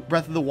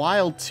Breath of the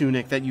Wild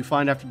tunic that you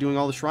find after doing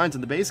all the shrines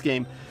in the base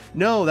game.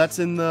 No, that's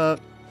in the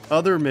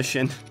other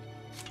mission.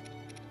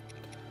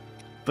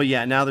 But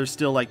yeah, now there's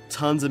still like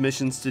tons of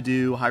missions to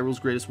do. Hyrule's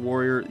Greatest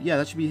Warrior. Yeah,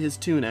 that should be his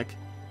tunic.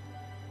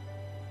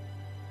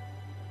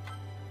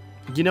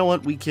 You know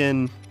what? We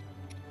can...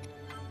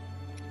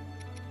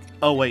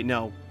 Oh, wait,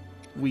 no.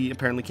 We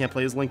apparently can't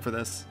play as Link for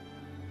this.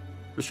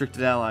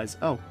 Restricted allies.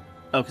 Oh.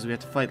 Oh, because we have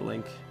to fight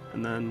Link.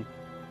 And then...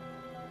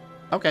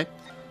 Okay.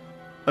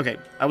 Okay,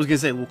 I was going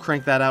to say, we'll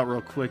crank that out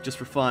real quick just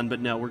for fun, but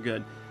no, we're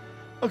good.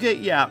 Okay,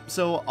 yeah,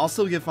 so I'll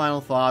still give final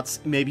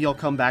thoughts. Maybe I'll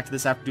come back to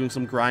this after doing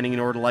some grinding in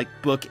order to, like,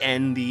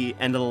 bookend the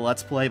end of the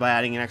Let's Play by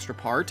adding an extra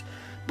part.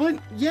 But,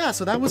 yeah,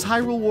 so that was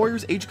Hyrule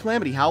Warriors Age of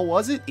Calamity. How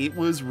was it? It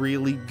was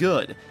really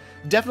good.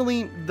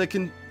 Definitely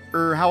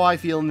how I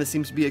feel, and this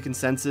seems to be a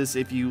consensus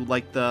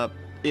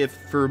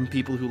from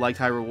people who liked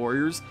Hyrule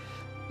Warriors,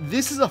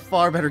 this is a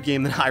far better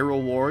game than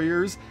Hyrule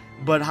Warriors,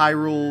 but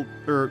original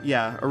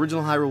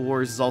Hyrule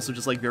Warriors is also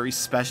just, like, very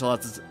special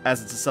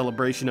as it's a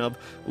celebration of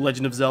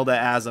Legend of Zelda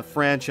as a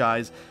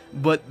franchise.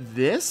 But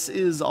this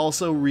is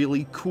also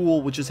really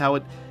cool, which is how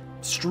it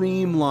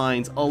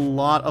streamlines a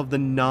lot of the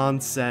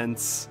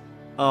nonsense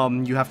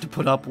you have to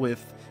put up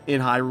with in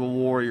Hyrule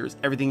Warriors.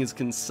 Everything is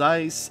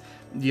concise,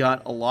 you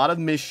got a lot of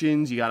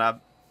missions,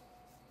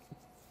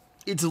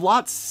 it's a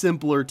lot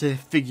simpler to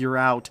figure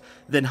out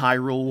than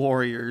Hyrule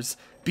Warriors,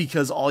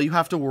 because all you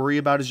have to worry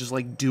about is just,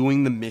 like,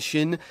 doing the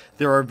mission.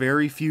 There are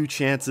very few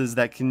chances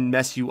that can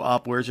mess you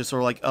up, where it's just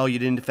sort of like, oh, you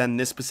didn't defend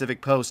this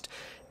specific post,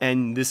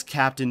 and this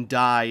captain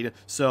died,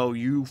 so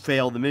you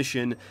fail the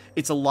mission.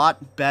 It's a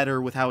lot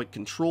better with how it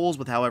controls,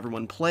 with how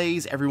everyone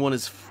plays. Everyone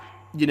is,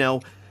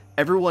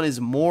 everyone is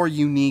more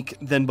unique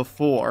than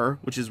before,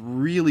 which is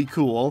really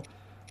cool.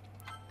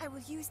 I will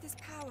use this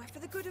power for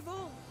the good of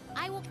all.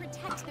 I will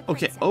protect the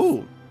Okay, princess.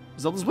 oh,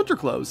 Zelda's winter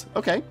clothes.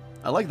 Okay,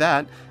 I like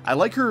that. I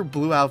like her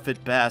blue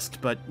outfit best,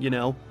 but,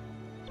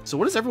 So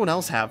what does everyone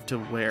else have to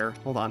wear?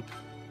 Hold on.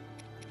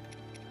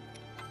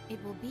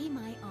 It will be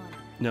my honor.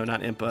 No,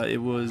 not Impa. It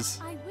was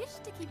I wish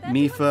to keep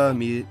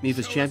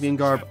Mipha's champion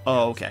garb.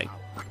 Oh, okay.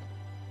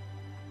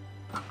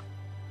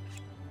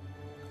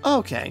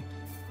 Okay.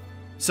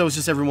 So it's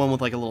just everyone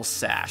with, like, a little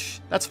sash.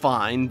 That's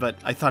fine, but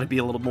I thought it'd be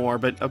a little more,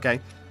 but okay.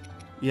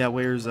 Yeah,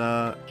 where's,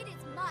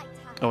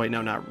 Oh, wait,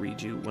 no, not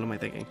Riju. What am I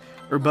thinking?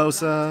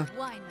 Urbosa,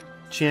 Why not?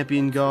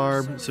 champion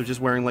garb, so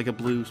just wearing, like, a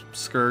blue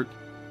skirt.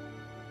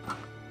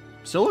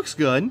 Still looks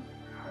good.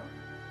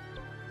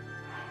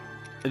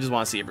 I just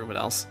want to see everyone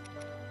else.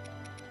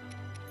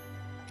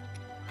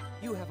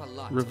 You have a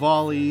lot.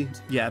 Rivali,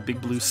 yeah,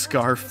 big blue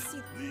scarf.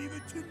 Leave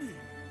it to me.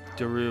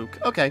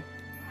 Daruk, okay.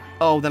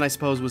 Oh, then I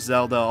suppose with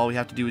Zelda, all we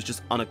have to do is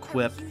just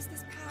unequip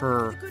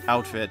her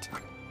outfit.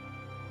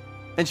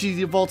 And she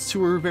defaults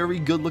to her very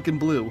good-looking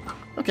blue.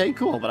 Okay,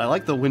 cool, but I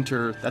like the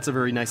winter. That's a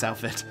very nice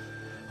outfit.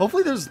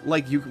 Hopefully there's,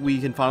 like, we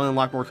can finally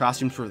unlock more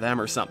costumes for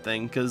them or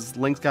something, because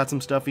Link's got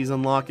some stuff he's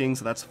unlocking,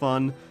 so that's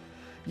fun.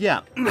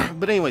 Yeah,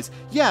 but anyways,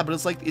 yeah, but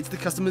it's like, it's the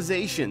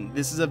customization.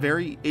 This is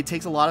it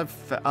takes a lot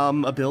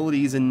of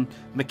abilities and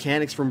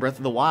mechanics from Breath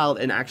of the Wild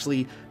and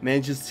actually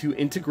manages to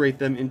integrate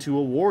them into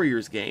a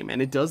Warriors game,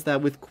 and it does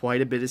that with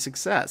quite a bit of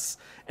success.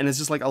 And it's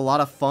just, like, a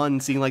lot of fun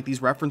seeing, like,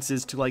 these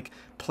references to, like,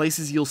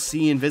 places you'll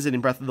see and visit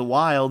in Breath of the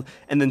Wild,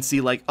 and then see,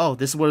 like, oh,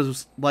 this is what it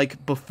was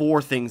like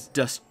before things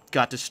just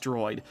got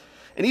destroyed.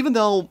 And even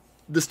though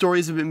the story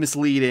is a bit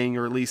misleading,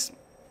 or at least,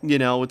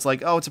 it's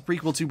like, oh, it's a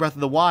prequel to Breath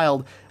of the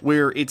Wild,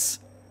 where it's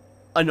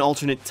an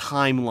alternate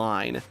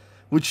timeline,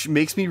 which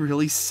makes me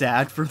really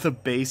sad for the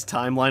base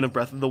timeline of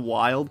Breath of the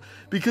Wild,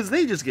 because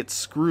they just get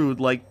screwed.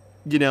 Like,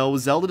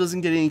 Zelda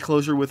doesn't get any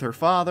closure with her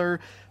father,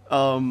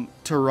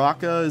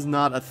 Taraka is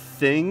not a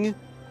thing,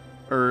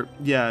 or,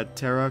 yeah,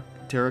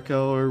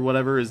 Tarako or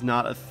whatever is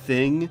not a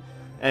thing,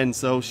 and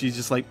so she's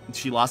just like,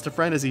 she lost a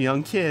friend as a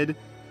young kid,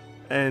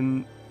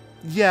 and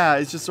yeah,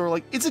 it's just sort of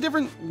like, it's a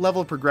different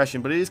level of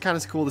progression, but it is kind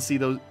of cool to see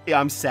those. Yeah,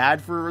 I'm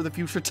sad for the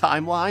future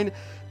timeline,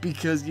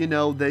 because,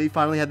 they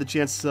finally had the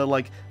chance to,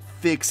 like,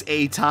 fix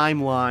a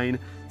timeline,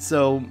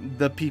 so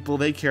the people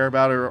they care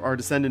about or are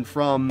descended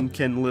from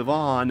can live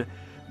on,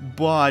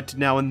 but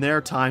now in their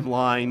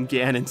timeline,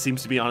 Ganon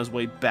seems to be on his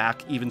way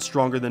back even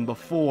stronger than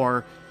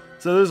before,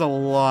 so there's a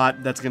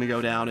lot that's going to go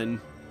down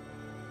in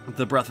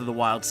the Breath of the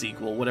Wild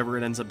sequel, whatever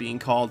it ends up being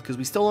called, because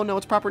we still don't know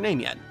its proper name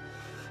yet.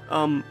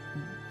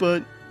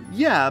 But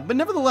yeah, but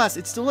nevertheless,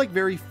 it's still, like,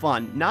 very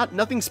fun.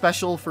 Nothing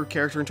special for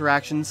character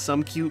interactions,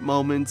 some cute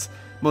moments,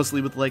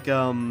 mostly with, like,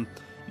 Sidon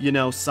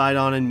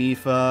and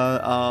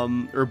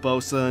Mipha,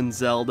 Urbosa and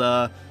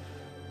Zelda,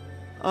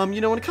 and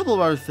a couple of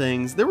other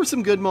things. There were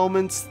some good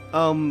moments,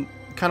 kind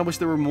of wish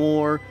there were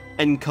more,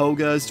 and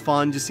Koga is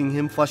fun, just seeing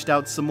him fleshed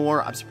out some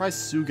more. I'm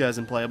surprised Suga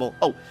isn't playable.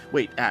 Oh,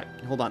 wait,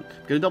 hold on,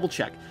 I'm gonna double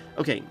check.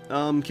 Okay,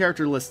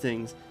 character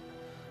listings.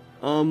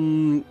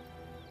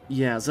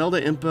 Yeah, Zelda,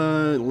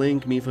 Impa,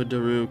 Link, Mipha,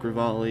 Daruk,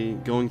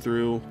 Rivali, going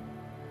through.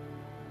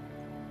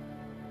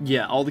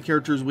 Yeah, all the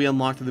characters we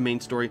unlocked through the main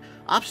story.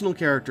 Optional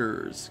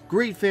characters: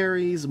 Great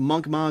Fairies,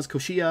 Monk Maz,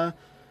 Koshia,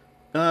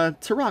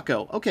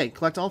 Tarako. Okay,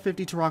 collect all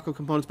 50 Tarako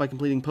components by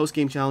completing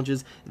post-game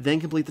challenges, then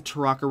complete the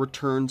Tarako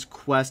Returns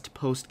quest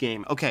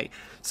post-game. Okay,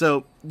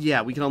 so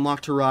yeah, we can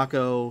unlock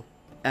Tarako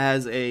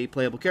as a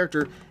playable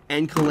character,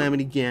 and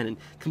Calamity Ganon.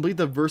 Complete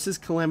the Versus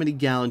Calamity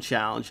Ganon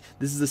challenge.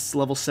 This is this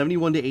level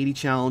 71 to 80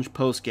 challenge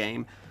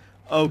post-game.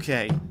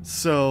 Okay,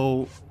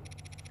 so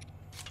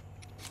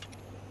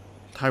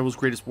Hyrule's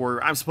Greatest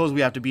Warrior. I suppose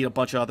we have to beat a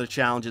bunch of other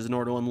challenges in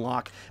order to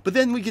unlock, but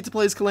then we get to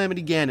play as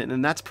Calamity Ganon,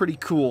 and that's pretty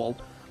cool.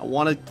 I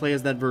want to play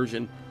as that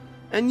version.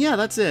 And yeah,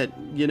 that's it.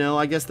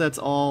 I guess that's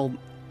all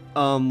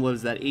what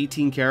is that,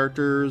 18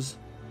 characters.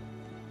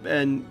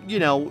 And, you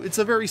know, it's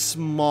a very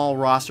small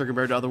roster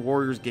compared to other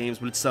Warriors games,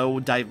 but it's so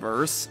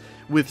diverse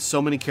with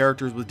so many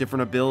characters with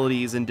different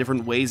abilities and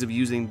different ways of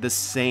using the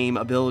same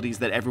abilities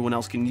that everyone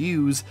else can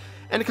use,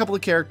 and a couple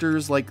of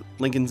characters like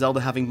Link and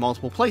Zelda having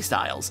multiple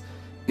playstyles.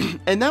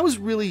 And that was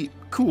really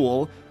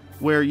cool,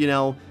 where, you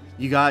know,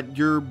 you got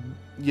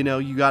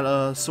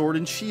a sword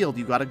and shield,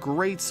 you got a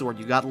great sword,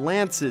 you got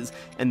lances,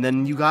 and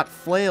then you got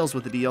flails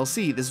with the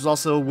DLC. This was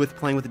also with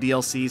playing with the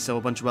DLC, so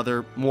a bunch of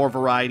other, more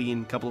variety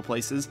in a couple of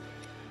places.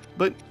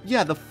 But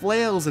yeah, the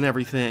flails and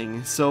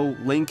everything, so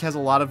Link has a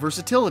lot of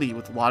versatility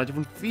with a lot of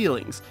different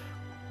feelings.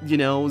 You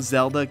know,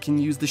 Zelda can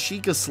use the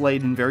Sheikah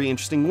Slate in very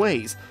interesting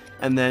ways,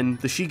 and then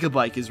the Sheikah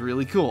Bike is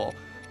really cool.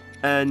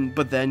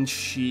 But then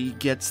she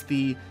gets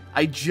the...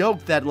 I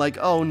joke that, like,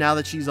 oh, now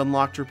that she's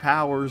unlocked her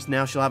powers,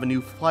 now she'll have a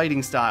new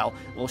fighting style.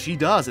 Well, she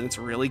does, and it's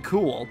really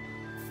cool.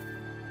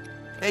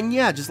 And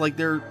yeah, just like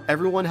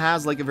everyone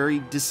has like a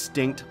very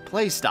distinct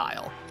play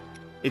style.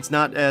 It's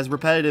not as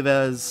repetitive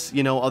as,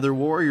 you know, other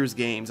Warriors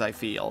games, I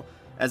feel,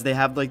 as they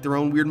have like their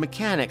own weird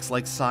mechanics.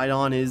 Like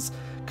Sidon is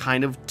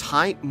kind of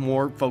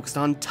more focused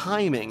on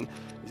timing,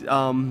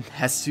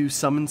 has to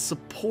summon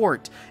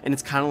support, and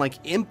it's kind of like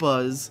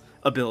Impa's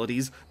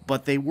abilities,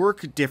 but they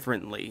work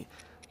differently.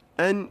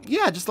 And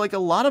yeah, just like a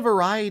lot of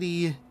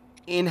variety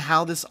in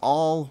how this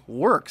all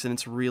works, and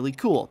it's really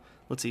cool.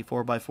 Let's see,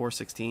 4x4,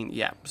 16,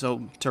 yeah.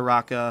 So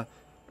Taraka,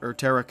 or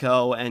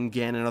Terrako, and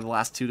Ganon are the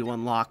last two to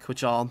unlock,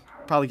 which I'll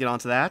probably get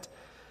onto that.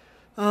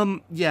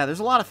 Yeah, there's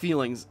a lot of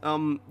feelings.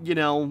 You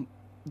know,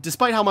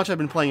 despite how much I've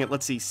been playing it,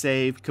 let's see,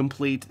 save,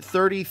 complete,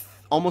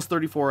 almost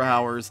 34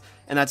 hours,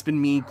 and that's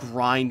been me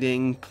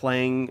grinding,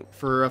 playing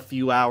for a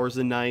few hours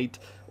a night,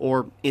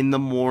 or in the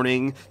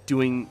morning,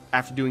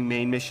 after doing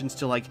main missions,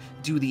 to like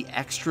do the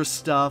extra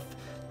stuff,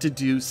 to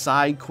do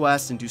side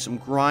quests and do some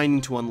grinding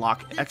to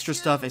unlock extra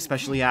stuff,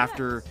 especially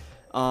after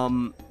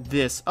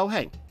this. Oh,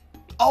 hey.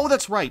 Oh,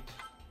 that's right.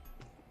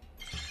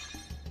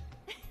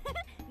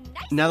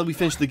 Now that we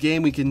finished the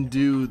game, we can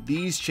do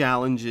these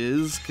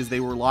challenges, because they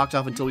were locked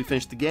off until we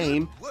finished the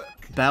game.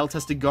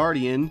 Battle-tested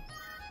Guardian.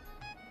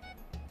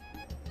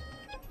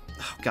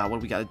 Oh god, what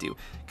do we gotta do?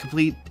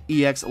 Complete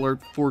EX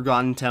Alert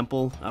Forgotten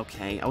Temple.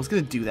 Okay, I was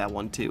gonna do that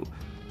one too.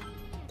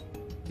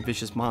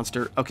 Vicious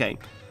Monster. Okay.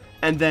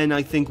 And then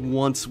I think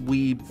once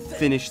we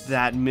finish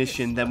that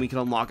mission, then we can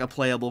unlock a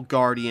playable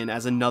Guardian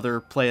as another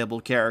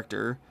playable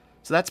character.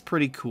 So that's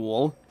pretty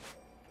cool.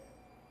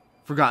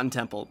 Forgotten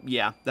Temple.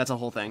 Yeah, that's a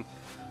whole thing.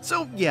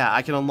 So, yeah,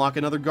 I can unlock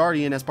another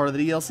Guardian as part of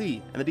the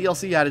DLC. And the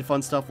DLC added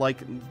fun stuff like,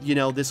 you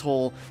know, this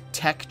whole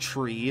tech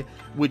tree,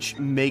 which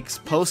makes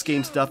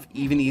post-game stuff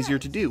even easier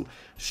to do.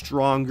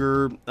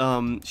 Stronger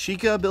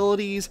Sheikah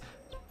abilities,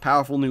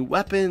 powerful new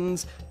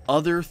weapons,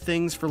 other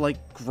things for,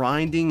 like,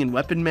 grinding and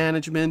weapon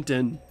management,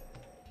 and,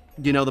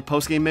 you know, the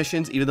post-game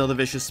missions, even though the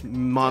Vicious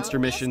Monster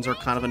missions are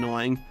kind of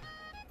annoying.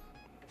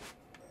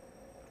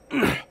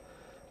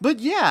 But,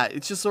 yeah,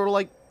 it's just sort of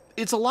like,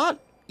 it's a lot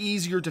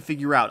easier to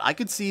figure out. I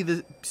could see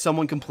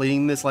someone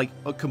completing this, like,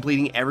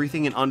 completing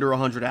everything in under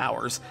 100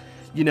 hours.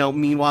 You know,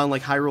 meanwhile, in,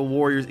 like, Hyrule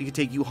Warriors, it could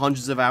take you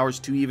hundreds of hours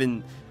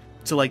to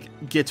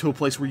like, get to a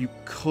place where you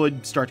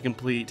could start to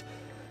complete.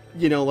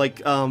 You know,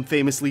 like,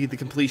 famously, the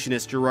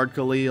completionist, Gerard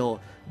Khalil,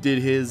 did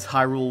his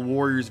Hyrule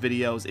Warriors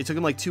videos. It took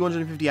him, like,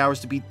 250 hours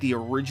to beat the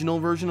original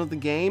version of the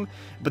game,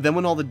 but then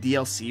when all the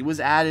DLC was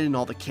added, and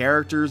all the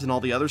characters, and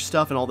all the other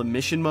stuff, and all the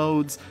mission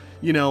modes,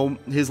 you know,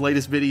 his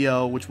latest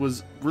video, which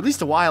was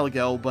released a while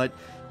ago, but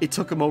it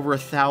took him over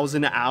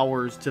 1,000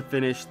 hours to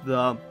finish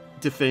the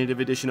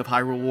definitive edition of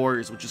Hyrule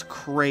Warriors, which is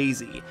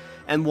crazy.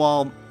 And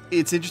while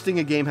it's interesting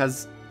a game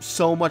has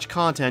so much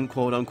content,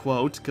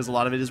 quote-unquote, because a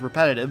lot of it is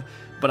repetitive,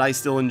 but I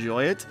still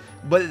enjoy it.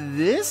 But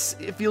this,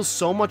 it feels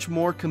so much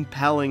more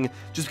compelling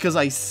just because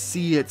I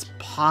see it's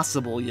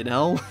possible, you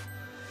know?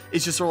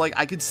 It's just sort of like,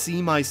 I could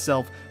see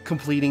myself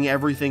completing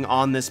everything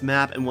on this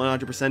map and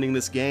 100%ing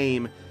this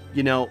game,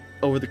 you know,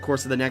 over the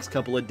course of the next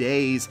couple of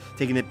days,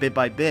 taking it bit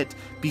by bit,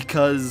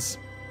 because,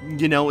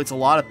 you know, it's a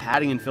lot of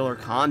padding and filler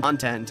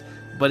content,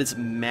 but it's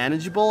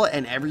manageable,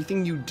 and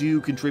everything you do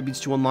contributes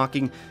to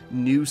unlocking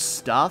new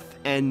stuff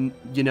and,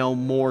 you know,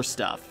 more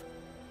stuff.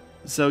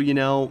 So, you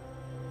know,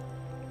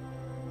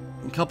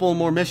 a couple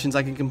more missions,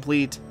 I can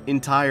complete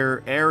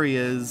entire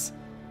areas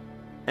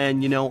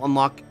and, you know,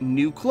 unlock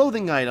new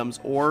clothing items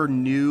or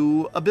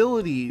new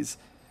abilities.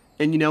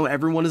 And, you know,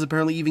 everyone is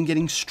apparently even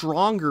getting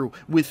stronger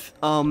with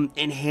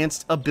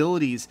enhanced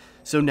abilities.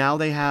 So now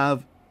they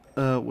have,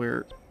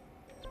 where...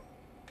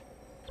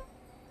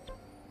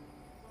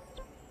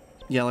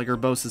 Yeah, like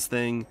Urbosa's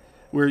thing,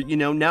 where, you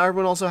know, now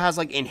everyone also has,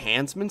 like,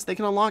 enhancements they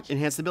can unlock,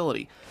 enhanced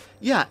ability.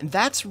 Yeah,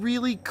 that's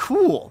really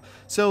cool.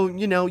 So,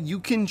 you know, you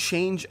can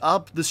change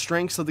up the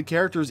strengths of the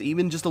characters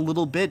even just a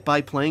little bit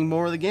by playing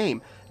more of the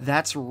game.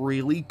 That's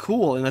really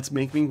cool, and that's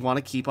making me want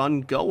to keep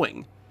on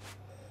going.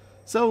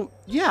 So,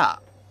 yeah.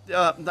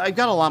 I've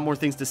got a lot more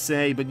things to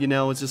say, but, you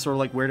know, it's just sort of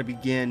like where to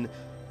begin,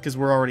 because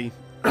we're already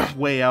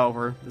way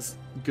over. This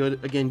good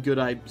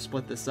I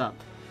split this up.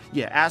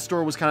 Yeah,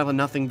 Astor was kind of a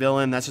nothing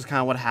villain. That's just kind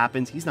of what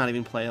happens. He's not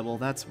even playable.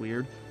 That's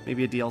weird.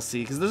 Maybe a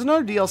DLC, because there's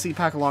another DLC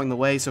pack along the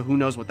way, so who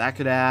knows what that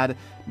could add.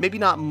 Maybe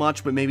not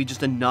much, but maybe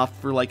just enough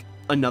for, like,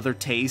 another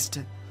taste.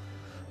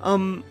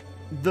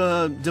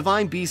 The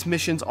Divine Beast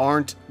missions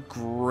aren't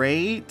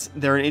great.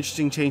 They're an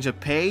interesting change of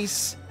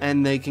pace,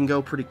 and they can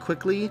go pretty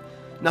quickly.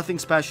 Nothing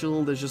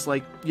special. There's just,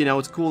 like, you know,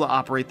 it's cool to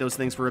operate those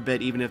things for a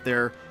bit, even if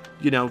they're,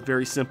 you know,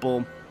 very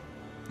simple,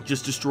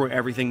 just destroy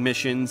everything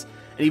missions.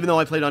 And even though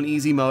I played on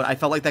easy mode, I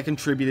felt like that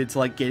contributed to,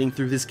 like, getting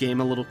through this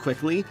game a little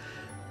quickly.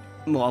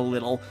 Well, a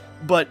little.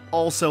 But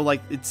also,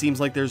 like, it seems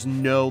like there's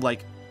no,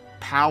 like,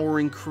 power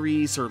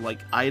increase or, like,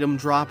 item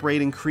drop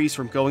rate increase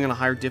from going on a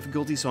higher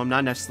difficulty, so I'm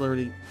not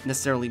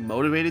necessarily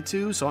motivated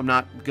to, so I'm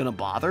not gonna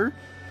bother.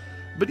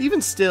 But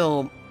even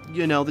still,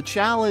 you know, the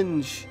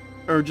challenge,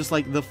 or just,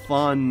 like, the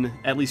fun,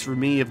 at least for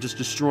me, of just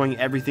destroying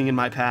everything in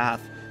my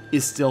path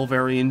is still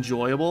very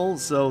enjoyable,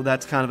 so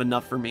that's kind of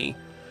enough for me.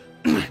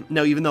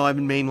 Now, even though I've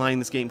been mainlining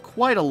this game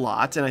quite a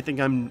lot, and I think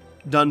I'm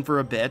done for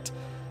a bit,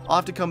 I'll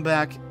have to come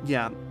back,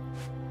 yeah,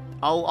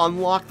 I'll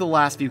unlock the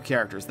last few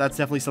characters. That's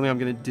definitely something I'm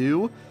going to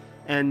do,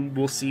 and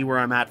we'll see where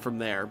I'm at from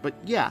there. But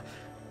yeah,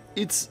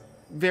 it's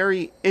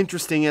very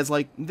interesting as,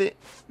 like,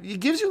 it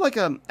gives you, like,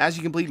 as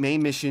you complete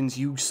main missions,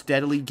 you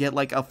steadily get,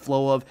 like, a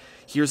flow of,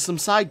 here's some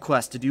side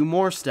quests to do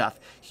more stuff,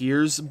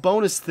 here's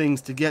bonus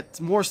things to get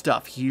more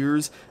stuff,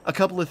 here's a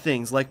couple of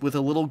things, like, with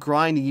a little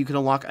grinding, you can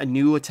unlock a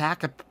new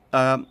attack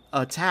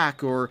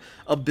or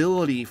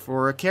ability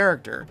for a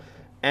character.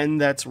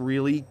 And that's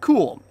really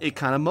cool. It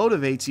kind of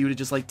motivates you to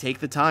just, like, take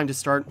the time to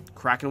start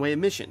cracking away at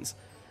missions.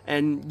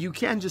 And you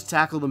can just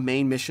tackle the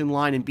main mission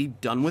line and be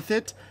done with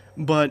it,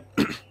 but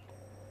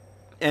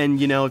and,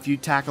 you know, if you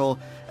tackle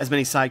as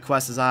many side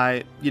quests as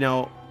I, you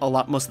know,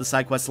 most of the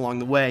side quests along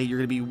the way, you're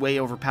going to be way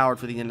overpowered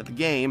for the end of the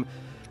game.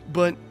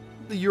 But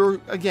you're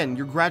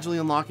gradually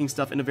unlocking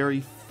stuff in a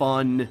very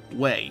fun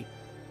way.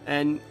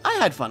 And I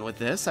had fun with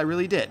this, I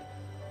really did.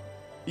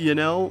 You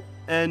know,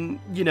 and,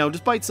 you know,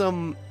 despite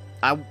some,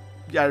 I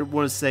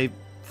want to say,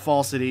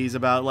 falsities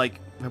about, like,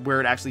 where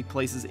it actually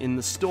places in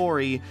the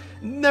story,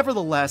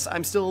 nevertheless,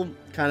 I'm still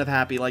kind of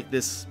happy, like,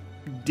 this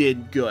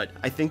did good.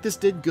 I think this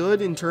did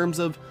good in terms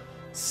of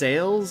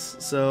sales,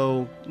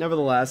 so,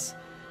 nevertheless,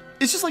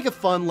 it's just, like, a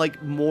fun,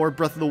 like, more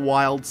Breath of the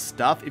Wild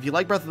stuff. If you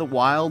like Breath of the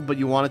Wild, but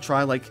you want to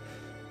try, like,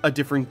 a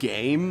different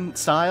game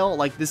style,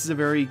 like, this is a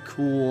very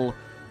cool,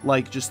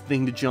 like, just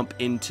thing to jump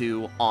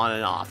into on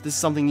and off. This is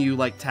something you,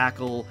 like,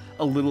 tackle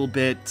a little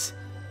bit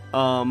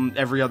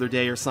every other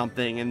day or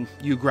something, and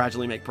you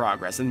gradually make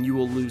progress, and you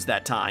will lose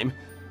that time.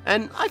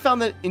 And I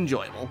found that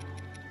enjoyable.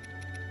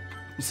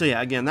 So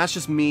yeah, again, that's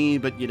just me,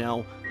 but, you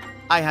know,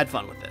 I had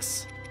fun with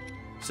this.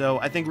 So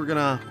I think we're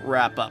gonna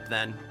wrap up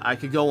then. I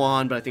could go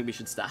on, but I think we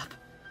should stop.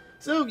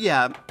 So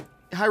yeah,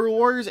 Hyrule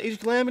Warriors Age of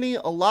Calamity,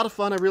 a lot of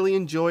fun. I really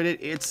enjoyed it.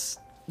 It's,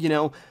 you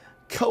know,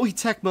 Koei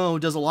Tecmo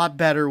does a lot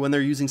better when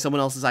they're using someone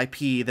else's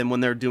IP than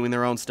when they're doing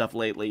their own stuff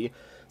lately.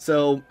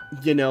 So,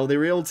 you know, they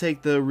were able to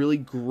take the really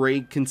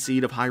great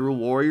conceit of Hyrule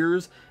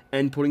Warriors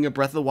and putting a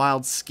Breath of the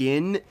Wild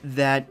skin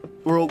that,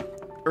 or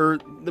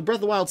the Breath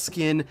of the Wild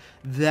skin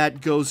that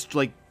goes,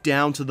 like,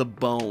 down to the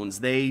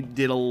bones. They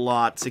did a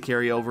lot to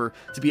carry over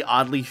to be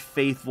oddly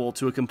faithful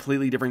to a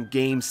completely different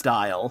game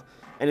style,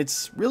 and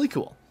it's really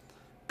cool.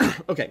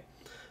 Okay,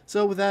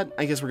 so with that,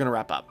 I guess we're gonna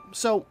wrap up.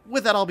 So,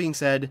 with that all being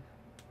said,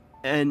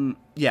 and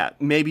yeah,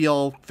 maybe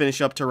I'll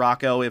finish up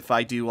Tarako. If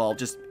I do, I'll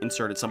just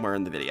insert it somewhere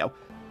in the video.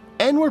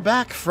 And we're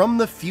back from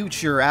the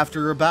future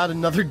after about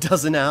another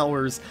dozen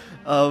hours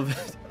of,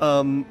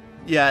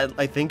 yeah,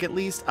 I think at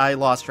least, I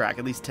lost track,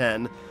 at least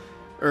 10,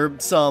 or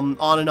some,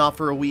 on and off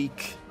for a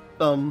week,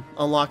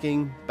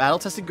 unlocking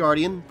Battle-Tested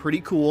Guardian,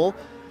 pretty cool,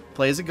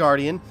 play as a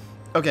Guardian.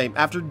 Okay,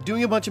 after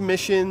doing a bunch of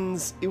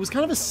missions, it was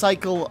kind of a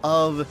cycle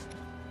of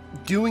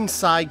doing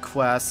side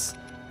quests,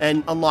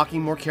 and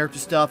unlocking more character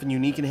stuff, and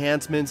unique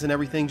enhancements and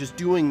everything, just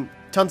doing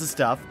tons of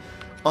stuff,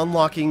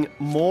 unlocking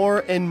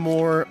more and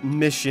more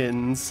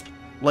missions.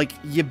 Like,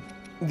 the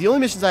only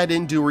missions I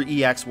didn't do were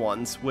EX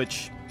ones,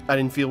 which I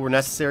didn't feel were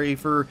necessary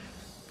for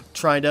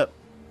trying to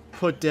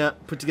put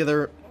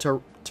together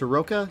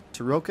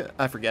Taroka?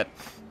 I forget.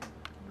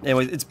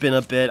 Anyway, it's been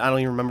a bit. I don't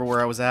even remember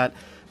where I was at.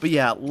 But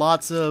yeah,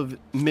 lots of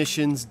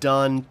missions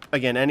done.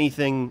 Again,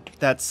 anything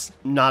that's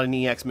not an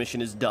EX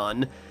mission is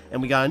done.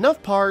 And we got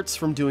enough parts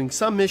from doing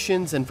some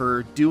missions and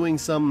for doing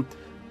some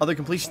other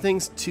completion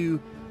things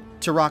to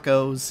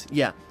Tarako's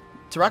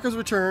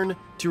return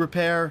to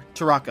repair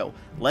Tarako.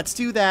 Let's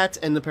do that,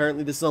 and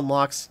apparently this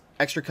unlocks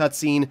extra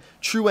cutscene,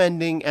 true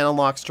ending, and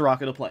unlocks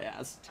Tarako to play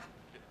as.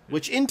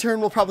 Which in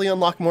turn will probably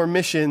unlock more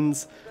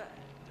missions.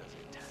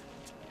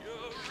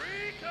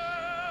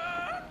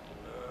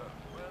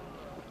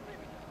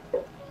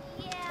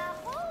 Yeah,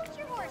 hold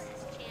your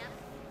horses, champ.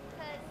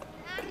 Because,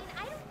 I mean,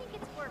 I don't think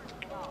it's working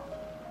at all.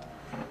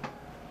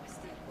 Was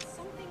there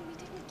something we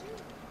didn't do?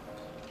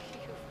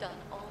 You've done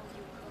all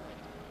you could.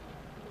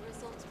 The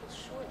results will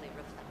surely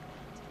reflect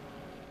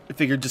that. I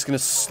figured just gonna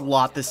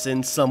slot this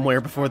in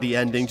somewhere before the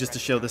ending just to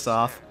show this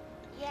off.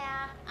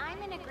 Yeah,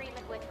 I'm in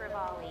agreement with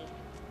Rivali.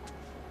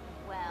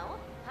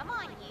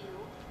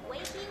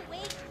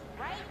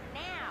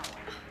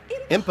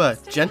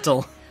 Impa,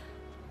 gentle.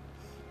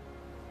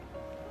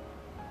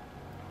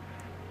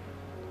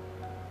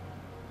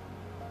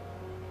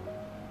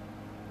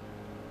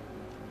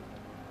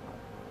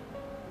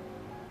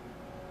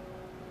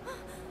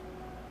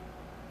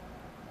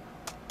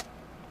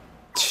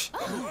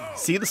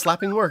 See, the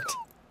slapping worked.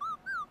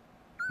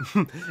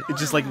 It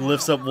just like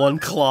lifts up one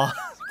claw,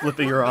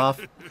 flipping her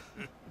off.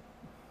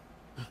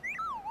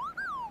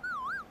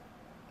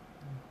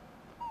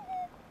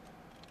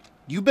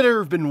 You better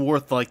have been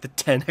worth like the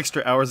 10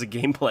 extra hours of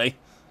gameplay.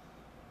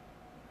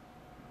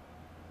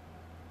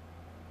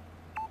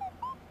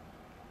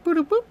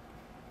 Boop boop.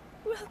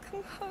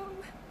 Welcome home,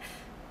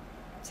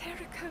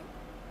 Jericho.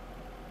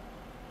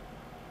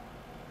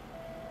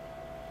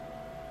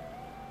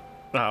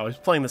 Oh, he's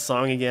playing the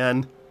song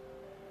again.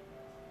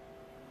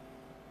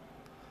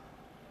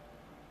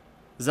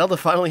 Zelda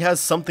finally has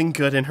something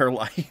good in her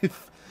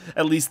life.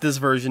 At least this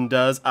version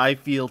does. I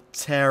feel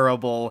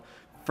terrible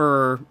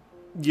for,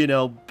 you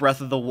know,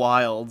 Breath of the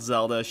Wild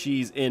Zelda.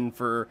 She's in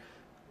for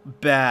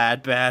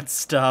bad, bad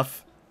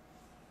stuff.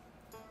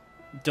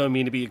 Don't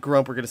mean to be a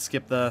grump. We're going to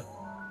skip the...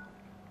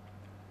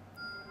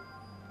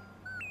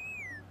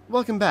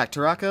 Welcome back,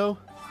 Tarako.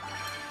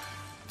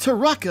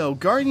 Tarako,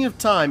 Guardian of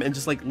Time, and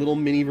just like little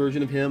mini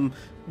version of him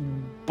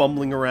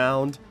bumbling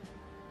around.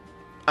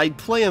 I'd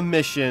play a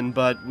mission,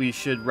 but we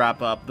should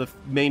wrap up. The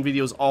main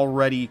video is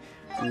already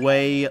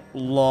way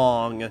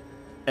long,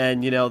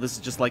 and you know, this is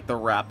just like the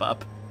wrap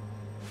up.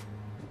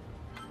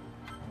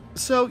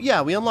 So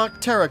yeah, we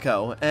unlocked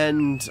Tarako,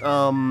 and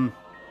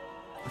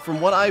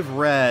from what I've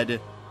read,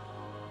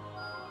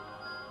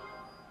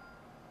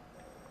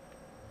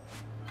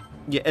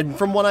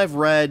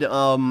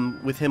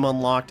 with him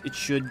unlocked, it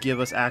should give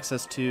us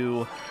access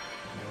to...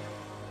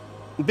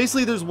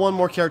 Basically, there's one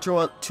more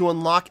character to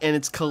unlock, and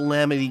it's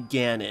Calamity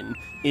Ganon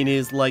in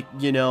his, like,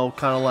 you know,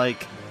 kind of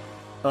like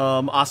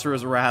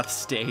Asura's Wrath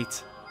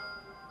state.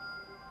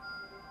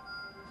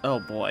 Oh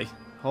boy.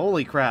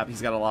 Holy crap,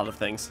 he's got a lot of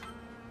things.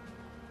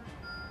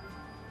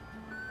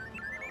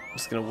 I'm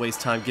just gonna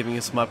waste time giving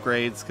him some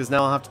upgrades, because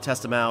now I'll have to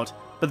test him out.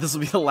 But this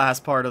will be the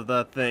last part of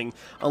the thing,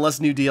 unless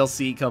new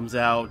DLC comes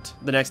out.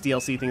 The next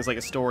DLC thing is like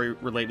a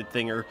story-related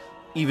thing, or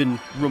even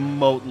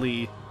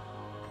remotely...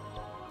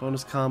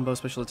 Bonus combo,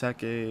 special attack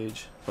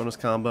gauge, bonus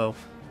combo.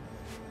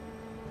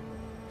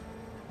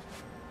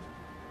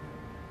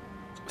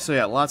 So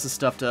yeah, lots of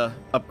stuff to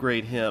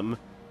upgrade him.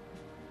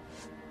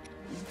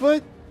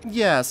 But,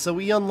 yeah, so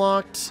we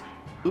unlocked...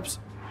 Oops.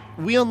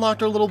 We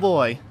unlocked our little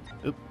boy.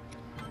 Oop.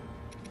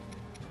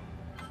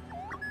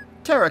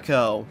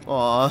 Tarako.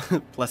 Aw,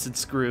 blessed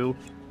screw.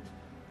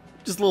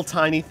 Just a little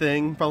tiny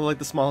thing, probably like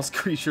the smallest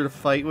creature to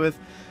fight with.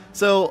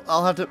 So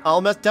I'll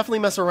definitely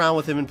mess around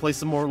with him and play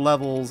some more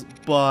levels,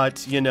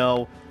 but, you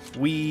know,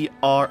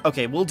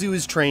 okay, we'll do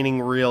his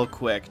training real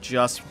quick,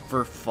 just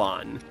for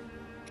fun.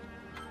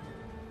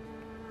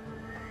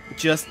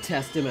 Just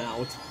test him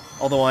out.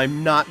 Although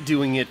I'm not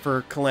doing it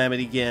for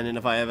Calamity Ganon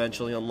if I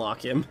eventually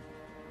unlock him.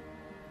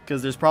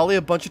 Because there's probably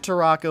a bunch of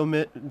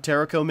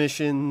Tarako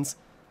missions,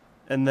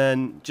 and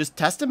then just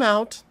test him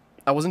out.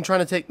 I wasn't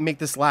trying to make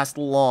this last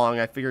long,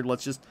 I figured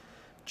let's just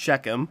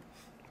check him.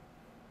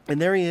 And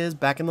there he is,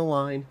 back in the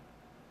line.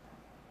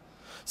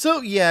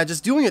 So, yeah,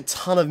 just doing a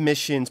ton of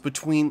missions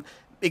between...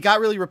 It got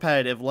really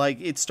repetitive.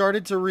 Like, it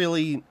started to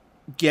really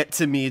get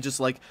to me. Just,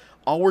 like,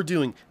 all we're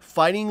doing,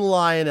 fighting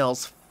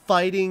Lionels,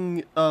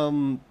 fighting,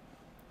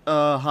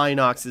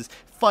 Hinoxes,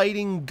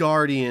 fighting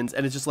Guardians,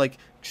 and it's just, like,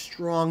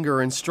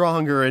 stronger and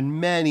stronger, and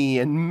many.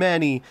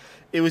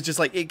 It was just,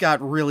 like, it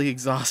got really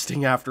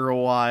exhausting after a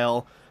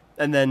while.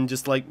 And then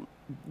just, like...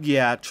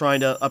 Yeah,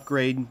 trying to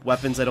upgrade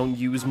weapons I don't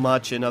use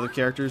much and other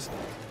characters.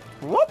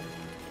 Whoop!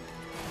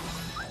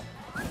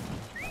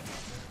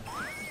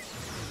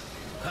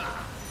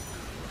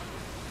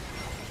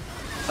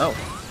 Oh.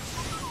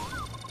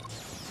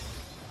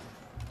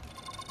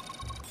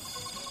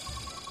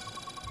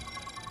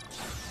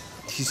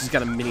 He's just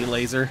got a mini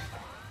laser.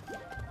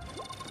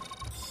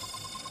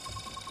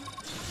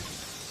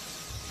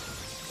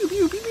 Pew,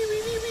 pew, pew, pew,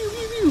 pew, pew,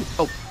 pew, pew.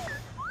 Oh.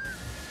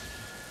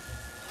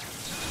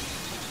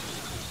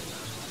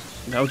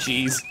 No,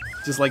 jeez.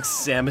 Just like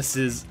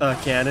Samus's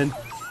cannon.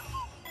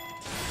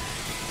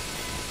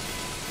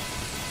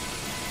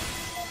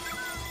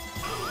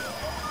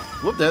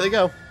 Whoop, there they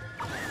go.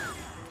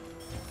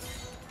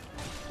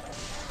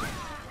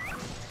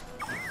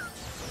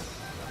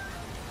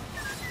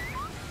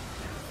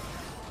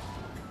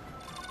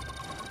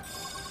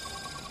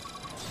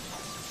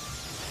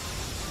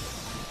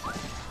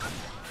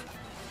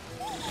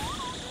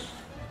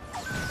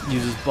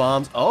 Uses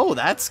bombs. Oh,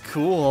 that's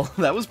cool.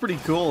 That was pretty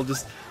cool.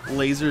 Just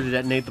laser to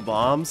detonate the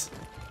bombs.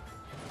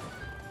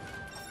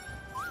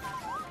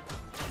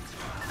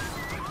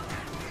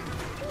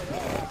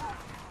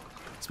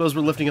 Suppose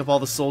we're lifting up all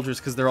the soldiers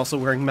because they're also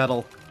wearing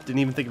metal. Didn't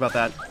even think about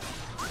that.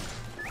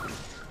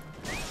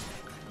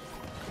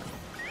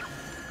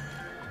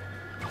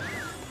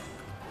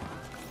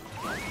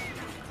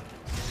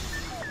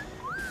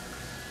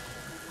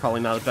 Probably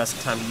not the best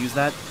time to use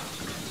that.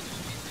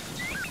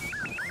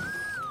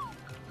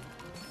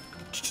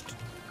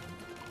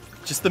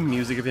 Just the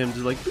music of him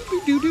just like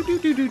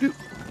doo-doo-doo-doo-doo-doo-doo.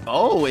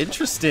 Oh,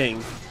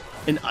 interesting.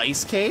 An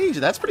ice cage?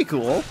 That's pretty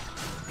cool.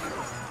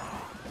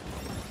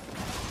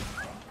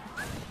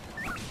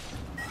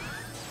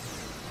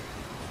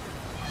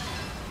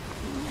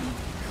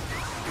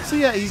 So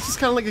yeah, he's just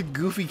kind of like a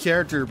goofy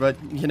character, but,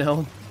 you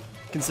know,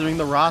 considering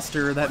the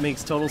roster, that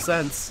makes total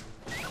sense.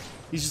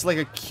 He's just like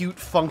a cute,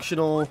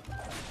 functional...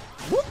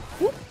 Whoop,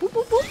 whoop, whoop,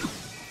 whoop, whoop.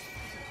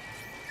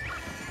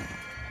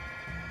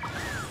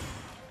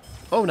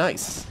 Oh,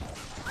 nice.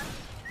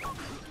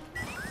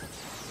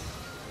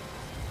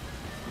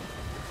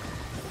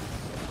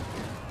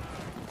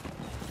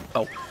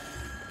 Oh.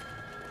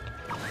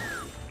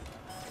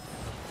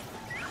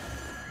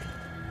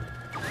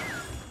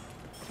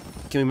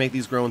 Can we make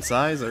these grow in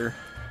size, or...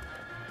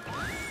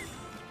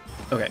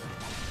 Okay.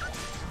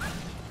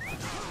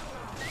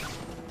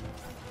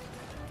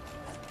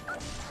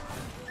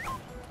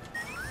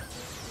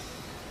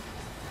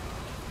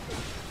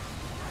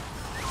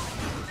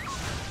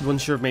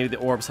 Wasn't sure if maybe the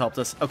orbs helped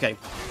us. Okay,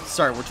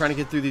 sorry, we're trying to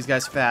get through these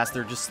guys fast.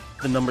 They're just...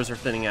 the numbers are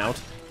thinning out.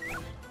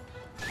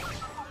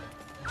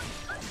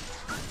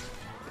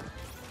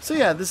 So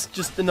yeah, this is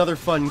just another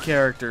fun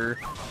character.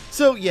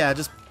 So yeah,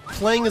 just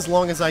playing as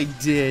long as I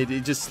did,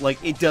 it just,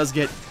 like, it does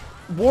get...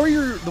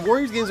 The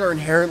Warriors games are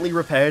inherently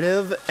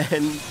repetitive,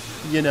 and,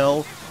 you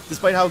know,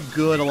 despite how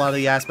good a lot of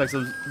the aspects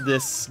of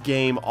this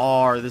game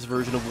are, this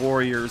version of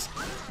Warriors,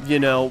 you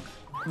know,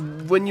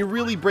 when you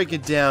really break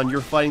it down,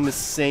 you're fighting the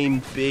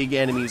same big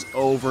enemies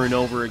over and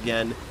over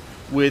again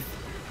with,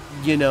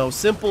 you know,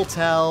 simple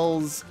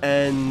tells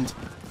and,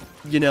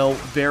 you know,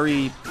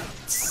 very,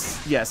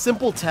 yeah,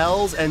 simple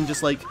tells and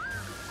just, like,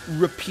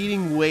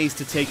 repeating ways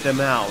to take them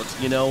out.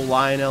 You know,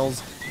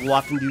 Lionel's will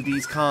often do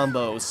these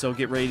combos, so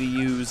get ready to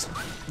use,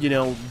 you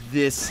know,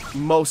 this.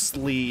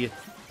 Mostly,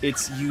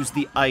 it's use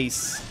the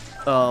ice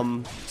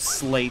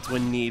slate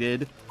when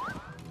needed.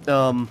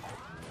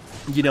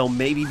 You know,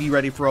 maybe be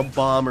ready for a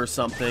bomb or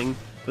something,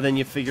 but then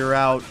you figure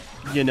out,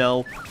 you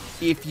know,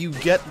 if you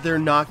get their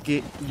knockout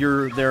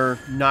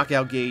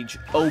gauge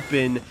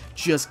open,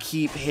 just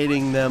keep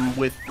hitting them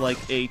with, like,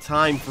 a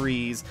time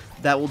freeze.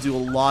 That will do a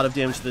lot of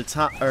damage to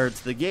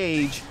the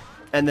gauge,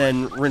 and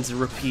then rinse and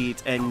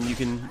repeat, and you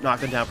can knock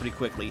them down pretty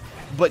quickly.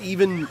 But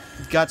even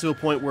got to a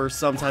point where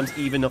sometimes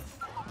even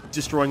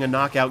destroying a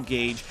knockout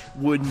gauge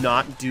would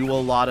not do a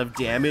lot of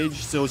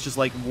damage, so it's just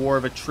like war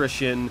of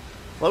attrition.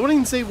 Well, I wouldn't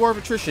even say war of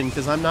attrition,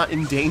 because I'm not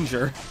in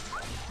danger.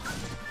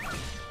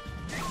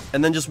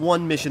 And then just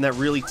one mission that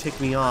really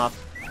ticked me off,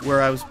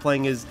 where I was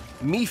playing as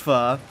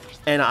Mipha,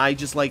 and I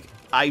just, like,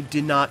 I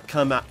did not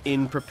come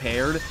in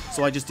prepared,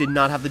 so I just did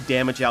not have the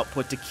damage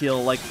output to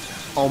kill, like,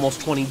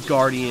 almost 20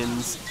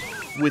 Guardians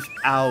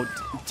without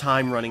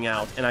time running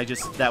out, and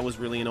that was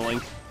really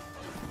annoying.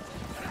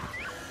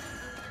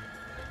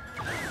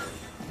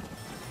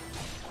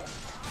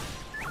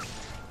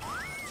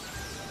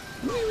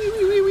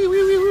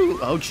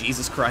 Oh,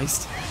 Jesus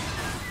Christ.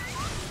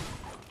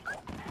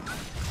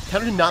 How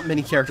did not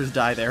many characters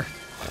die there?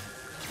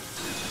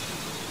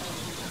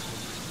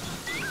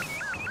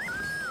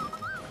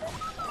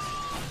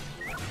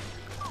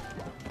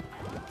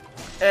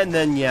 And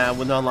then, yeah,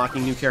 when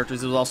unlocking new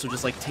characters, it was also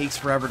just, like, takes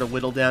forever to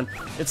whittle down.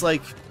 It's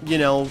like, you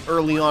know,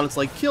 early on, it's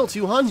like, kill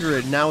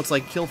 200. Now it's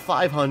like, kill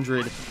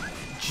 500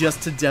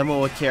 just to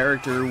demo a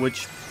character,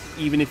 which,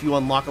 even if you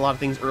unlock a lot of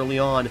things early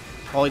on,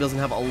 probably doesn't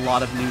have a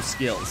lot of new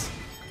skills.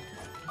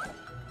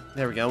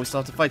 There we go, we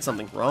still have to fight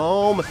something.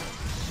 Rome!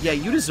 Yeah,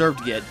 you deserve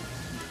to get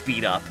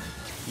beat up.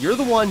 You're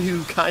the one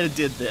who kind of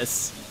did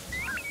this.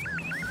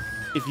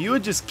 If you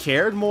had just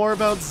cared more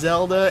about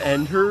Zelda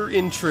and her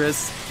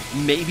interests,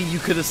 maybe you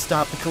could have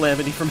stopped the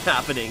Calamity from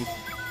happening.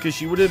 Because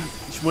she wouldn't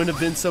have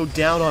been so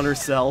down on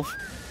herself,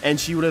 and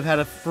she would have had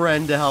a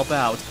friend to help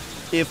out.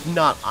 If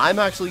not, I'm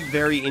actually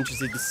very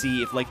interested to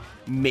see if, like,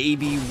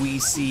 maybe we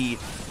see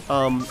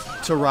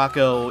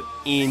Tarako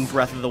in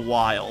Breath of the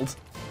Wild.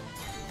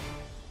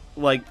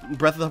 Like,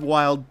 Breath of the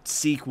Wild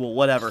sequel,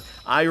 whatever.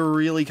 I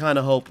really kind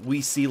of hope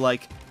we see,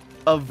 like,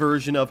 a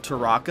version of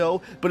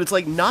Tarako, but it's,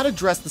 like, not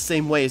addressed the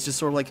same way. It's just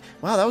sort of like,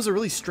 wow, that was a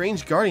really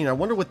strange Guardian. I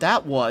wonder what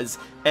that was.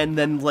 And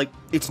then, like,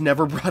 it's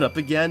never brought up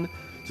again.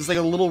 Just, like,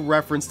 a little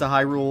reference to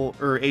Hyrule,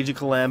 or Age of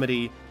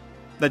Calamity,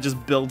 that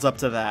just builds up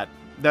to that.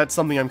 That's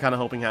something I'm kind of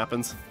hoping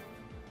happens.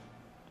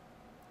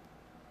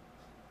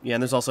 Yeah,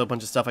 and there's also a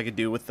bunch of stuff I could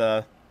do with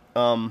the,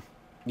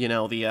 you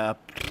know, the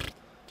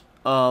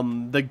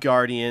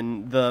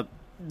Guardian, the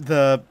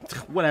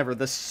whatever,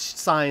 the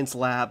science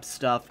lab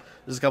stuff.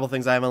 There's a couple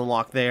things I haven't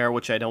unlocked there,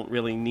 which I don't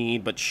really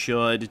need, but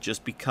should,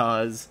 just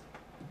because.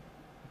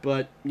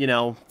 But, you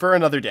know, for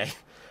another day.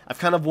 I've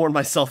kind of worn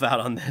myself out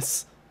on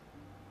this.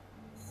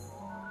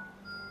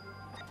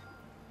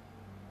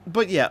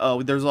 But yeah,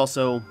 oh, there's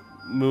also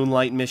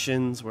Moonlight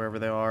missions, wherever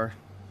they are.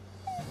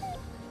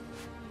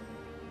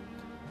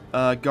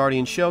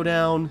 Guardian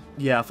Showdown.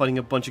 Yeah, fighting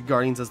a bunch of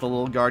Guardians as the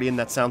little Guardian.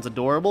 That sounds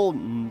adorable.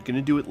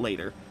 Gonna do it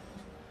later.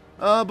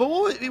 But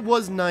what it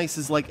was nice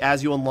is, like,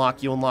 as you unlock,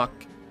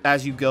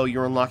 as you go,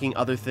 you're unlocking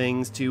other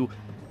things to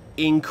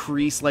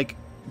increase, like,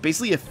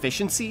 basically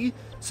efficiency.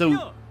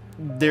 So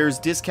there's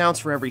discounts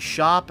for every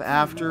shop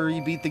after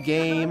you beat the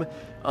game.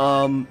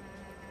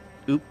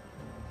 Oop.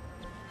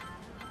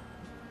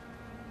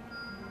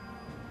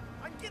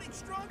 I'm getting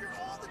stronger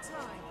all the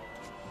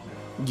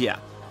time. Yeah.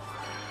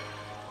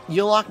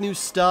 You unlock new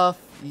stuff,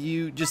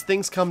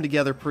 things come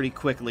together pretty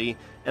quickly,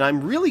 and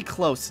I'm really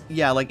close.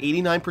 Yeah, like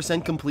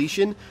 89%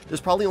 completion.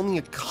 There's probably only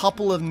a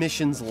couple of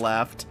missions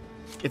left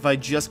if I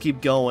just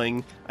keep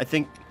going. I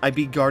think I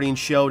beat Guardian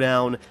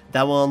Showdown.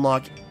 That will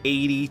unlock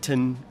 80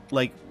 to,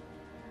 like,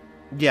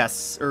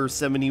 yes, or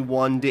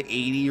 71 to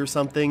 80 or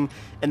something.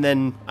 And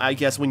then, I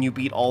guess when you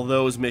beat all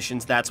those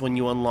missions, that's when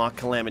you unlock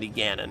Calamity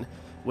Ganon.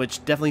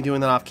 Which, definitely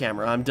doing that off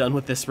camera. I'm done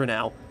with this for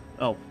now.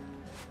 Oh.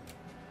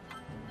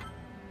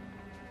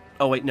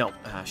 Oh, wait, no.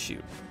 Ah,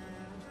 shoot.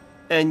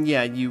 And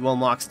yeah, you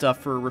unlock stuff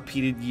for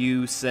repeated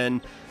use,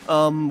 and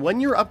when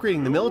you're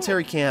upgrading the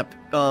military camp,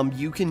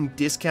 you can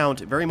discount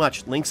very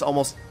much. Link's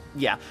almost...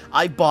 Yeah,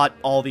 I bought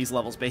all these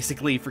levels,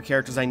 basically, for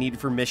characters I needed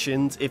for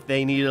missions. If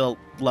they needed a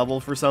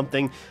level for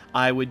something,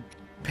 I would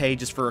pay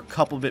just for a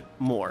couple bit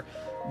more.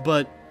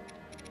 But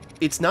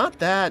it's not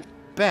that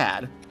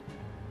bad.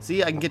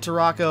 See, I can get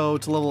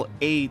Tarako to level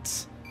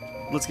 8.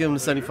 Let's get him to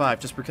 75,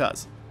 just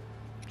because.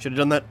 Should have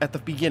done that at the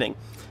beginning.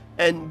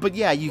 But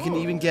yeah, you can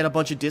even get a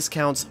bunch of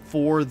discounts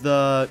for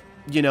the,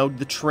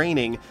 the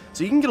training.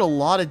 So you can get a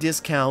lot of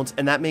discounts,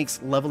 and that makes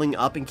leveling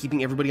up and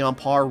keeping everybody on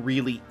par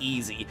really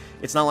easy.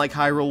 It's not like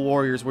Hyrule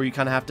Warriors, where you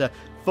kind of have to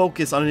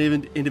focus on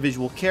an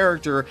individual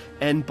character,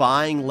 and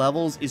buying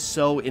levels is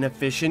so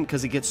inefficient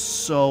because it gets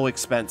so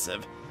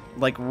expensive.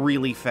 Like,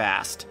 really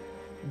fast.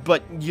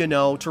 But,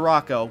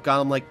 Tarako got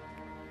him, like,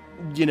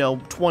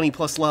 20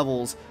 plus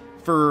levels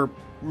for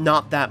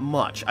not that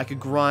much. I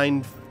could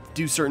grind,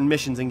 do certain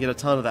missions, and get a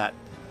ton of that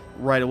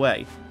right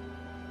away.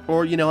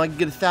 Or, I could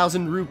get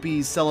 1,000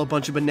 rupees, sell a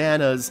bunch of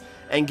bananas,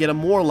 and get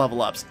more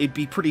level ups. It'd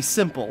be pretty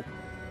simple.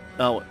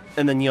 Oh,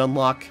 and then you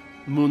unlock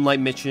Moonlight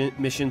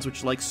missions,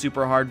 which are like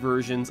super hard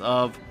versions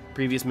of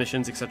previous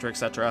missions, etc.,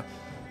 etc.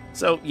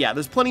 So, yeah,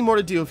 there's plenty more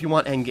to do if you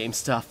want endgame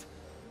stuff.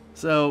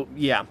 So,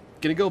 yeah,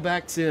 gonna go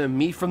back to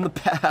me from the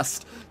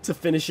past to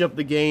finish up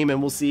the game, and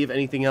we'll see if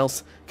anything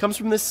else comes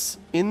from this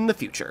in the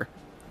future.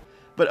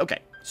 But, okay.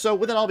 So,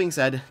 with that all being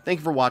said, thank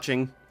you for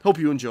watching, hope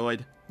you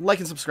enjoyed, like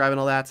and subscribe and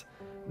all that.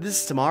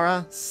 This is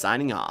Timmara,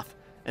 signing off,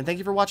 and thank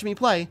you for watching me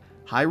play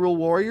Hyrule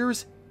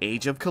Warriors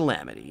Age of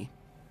Calamity.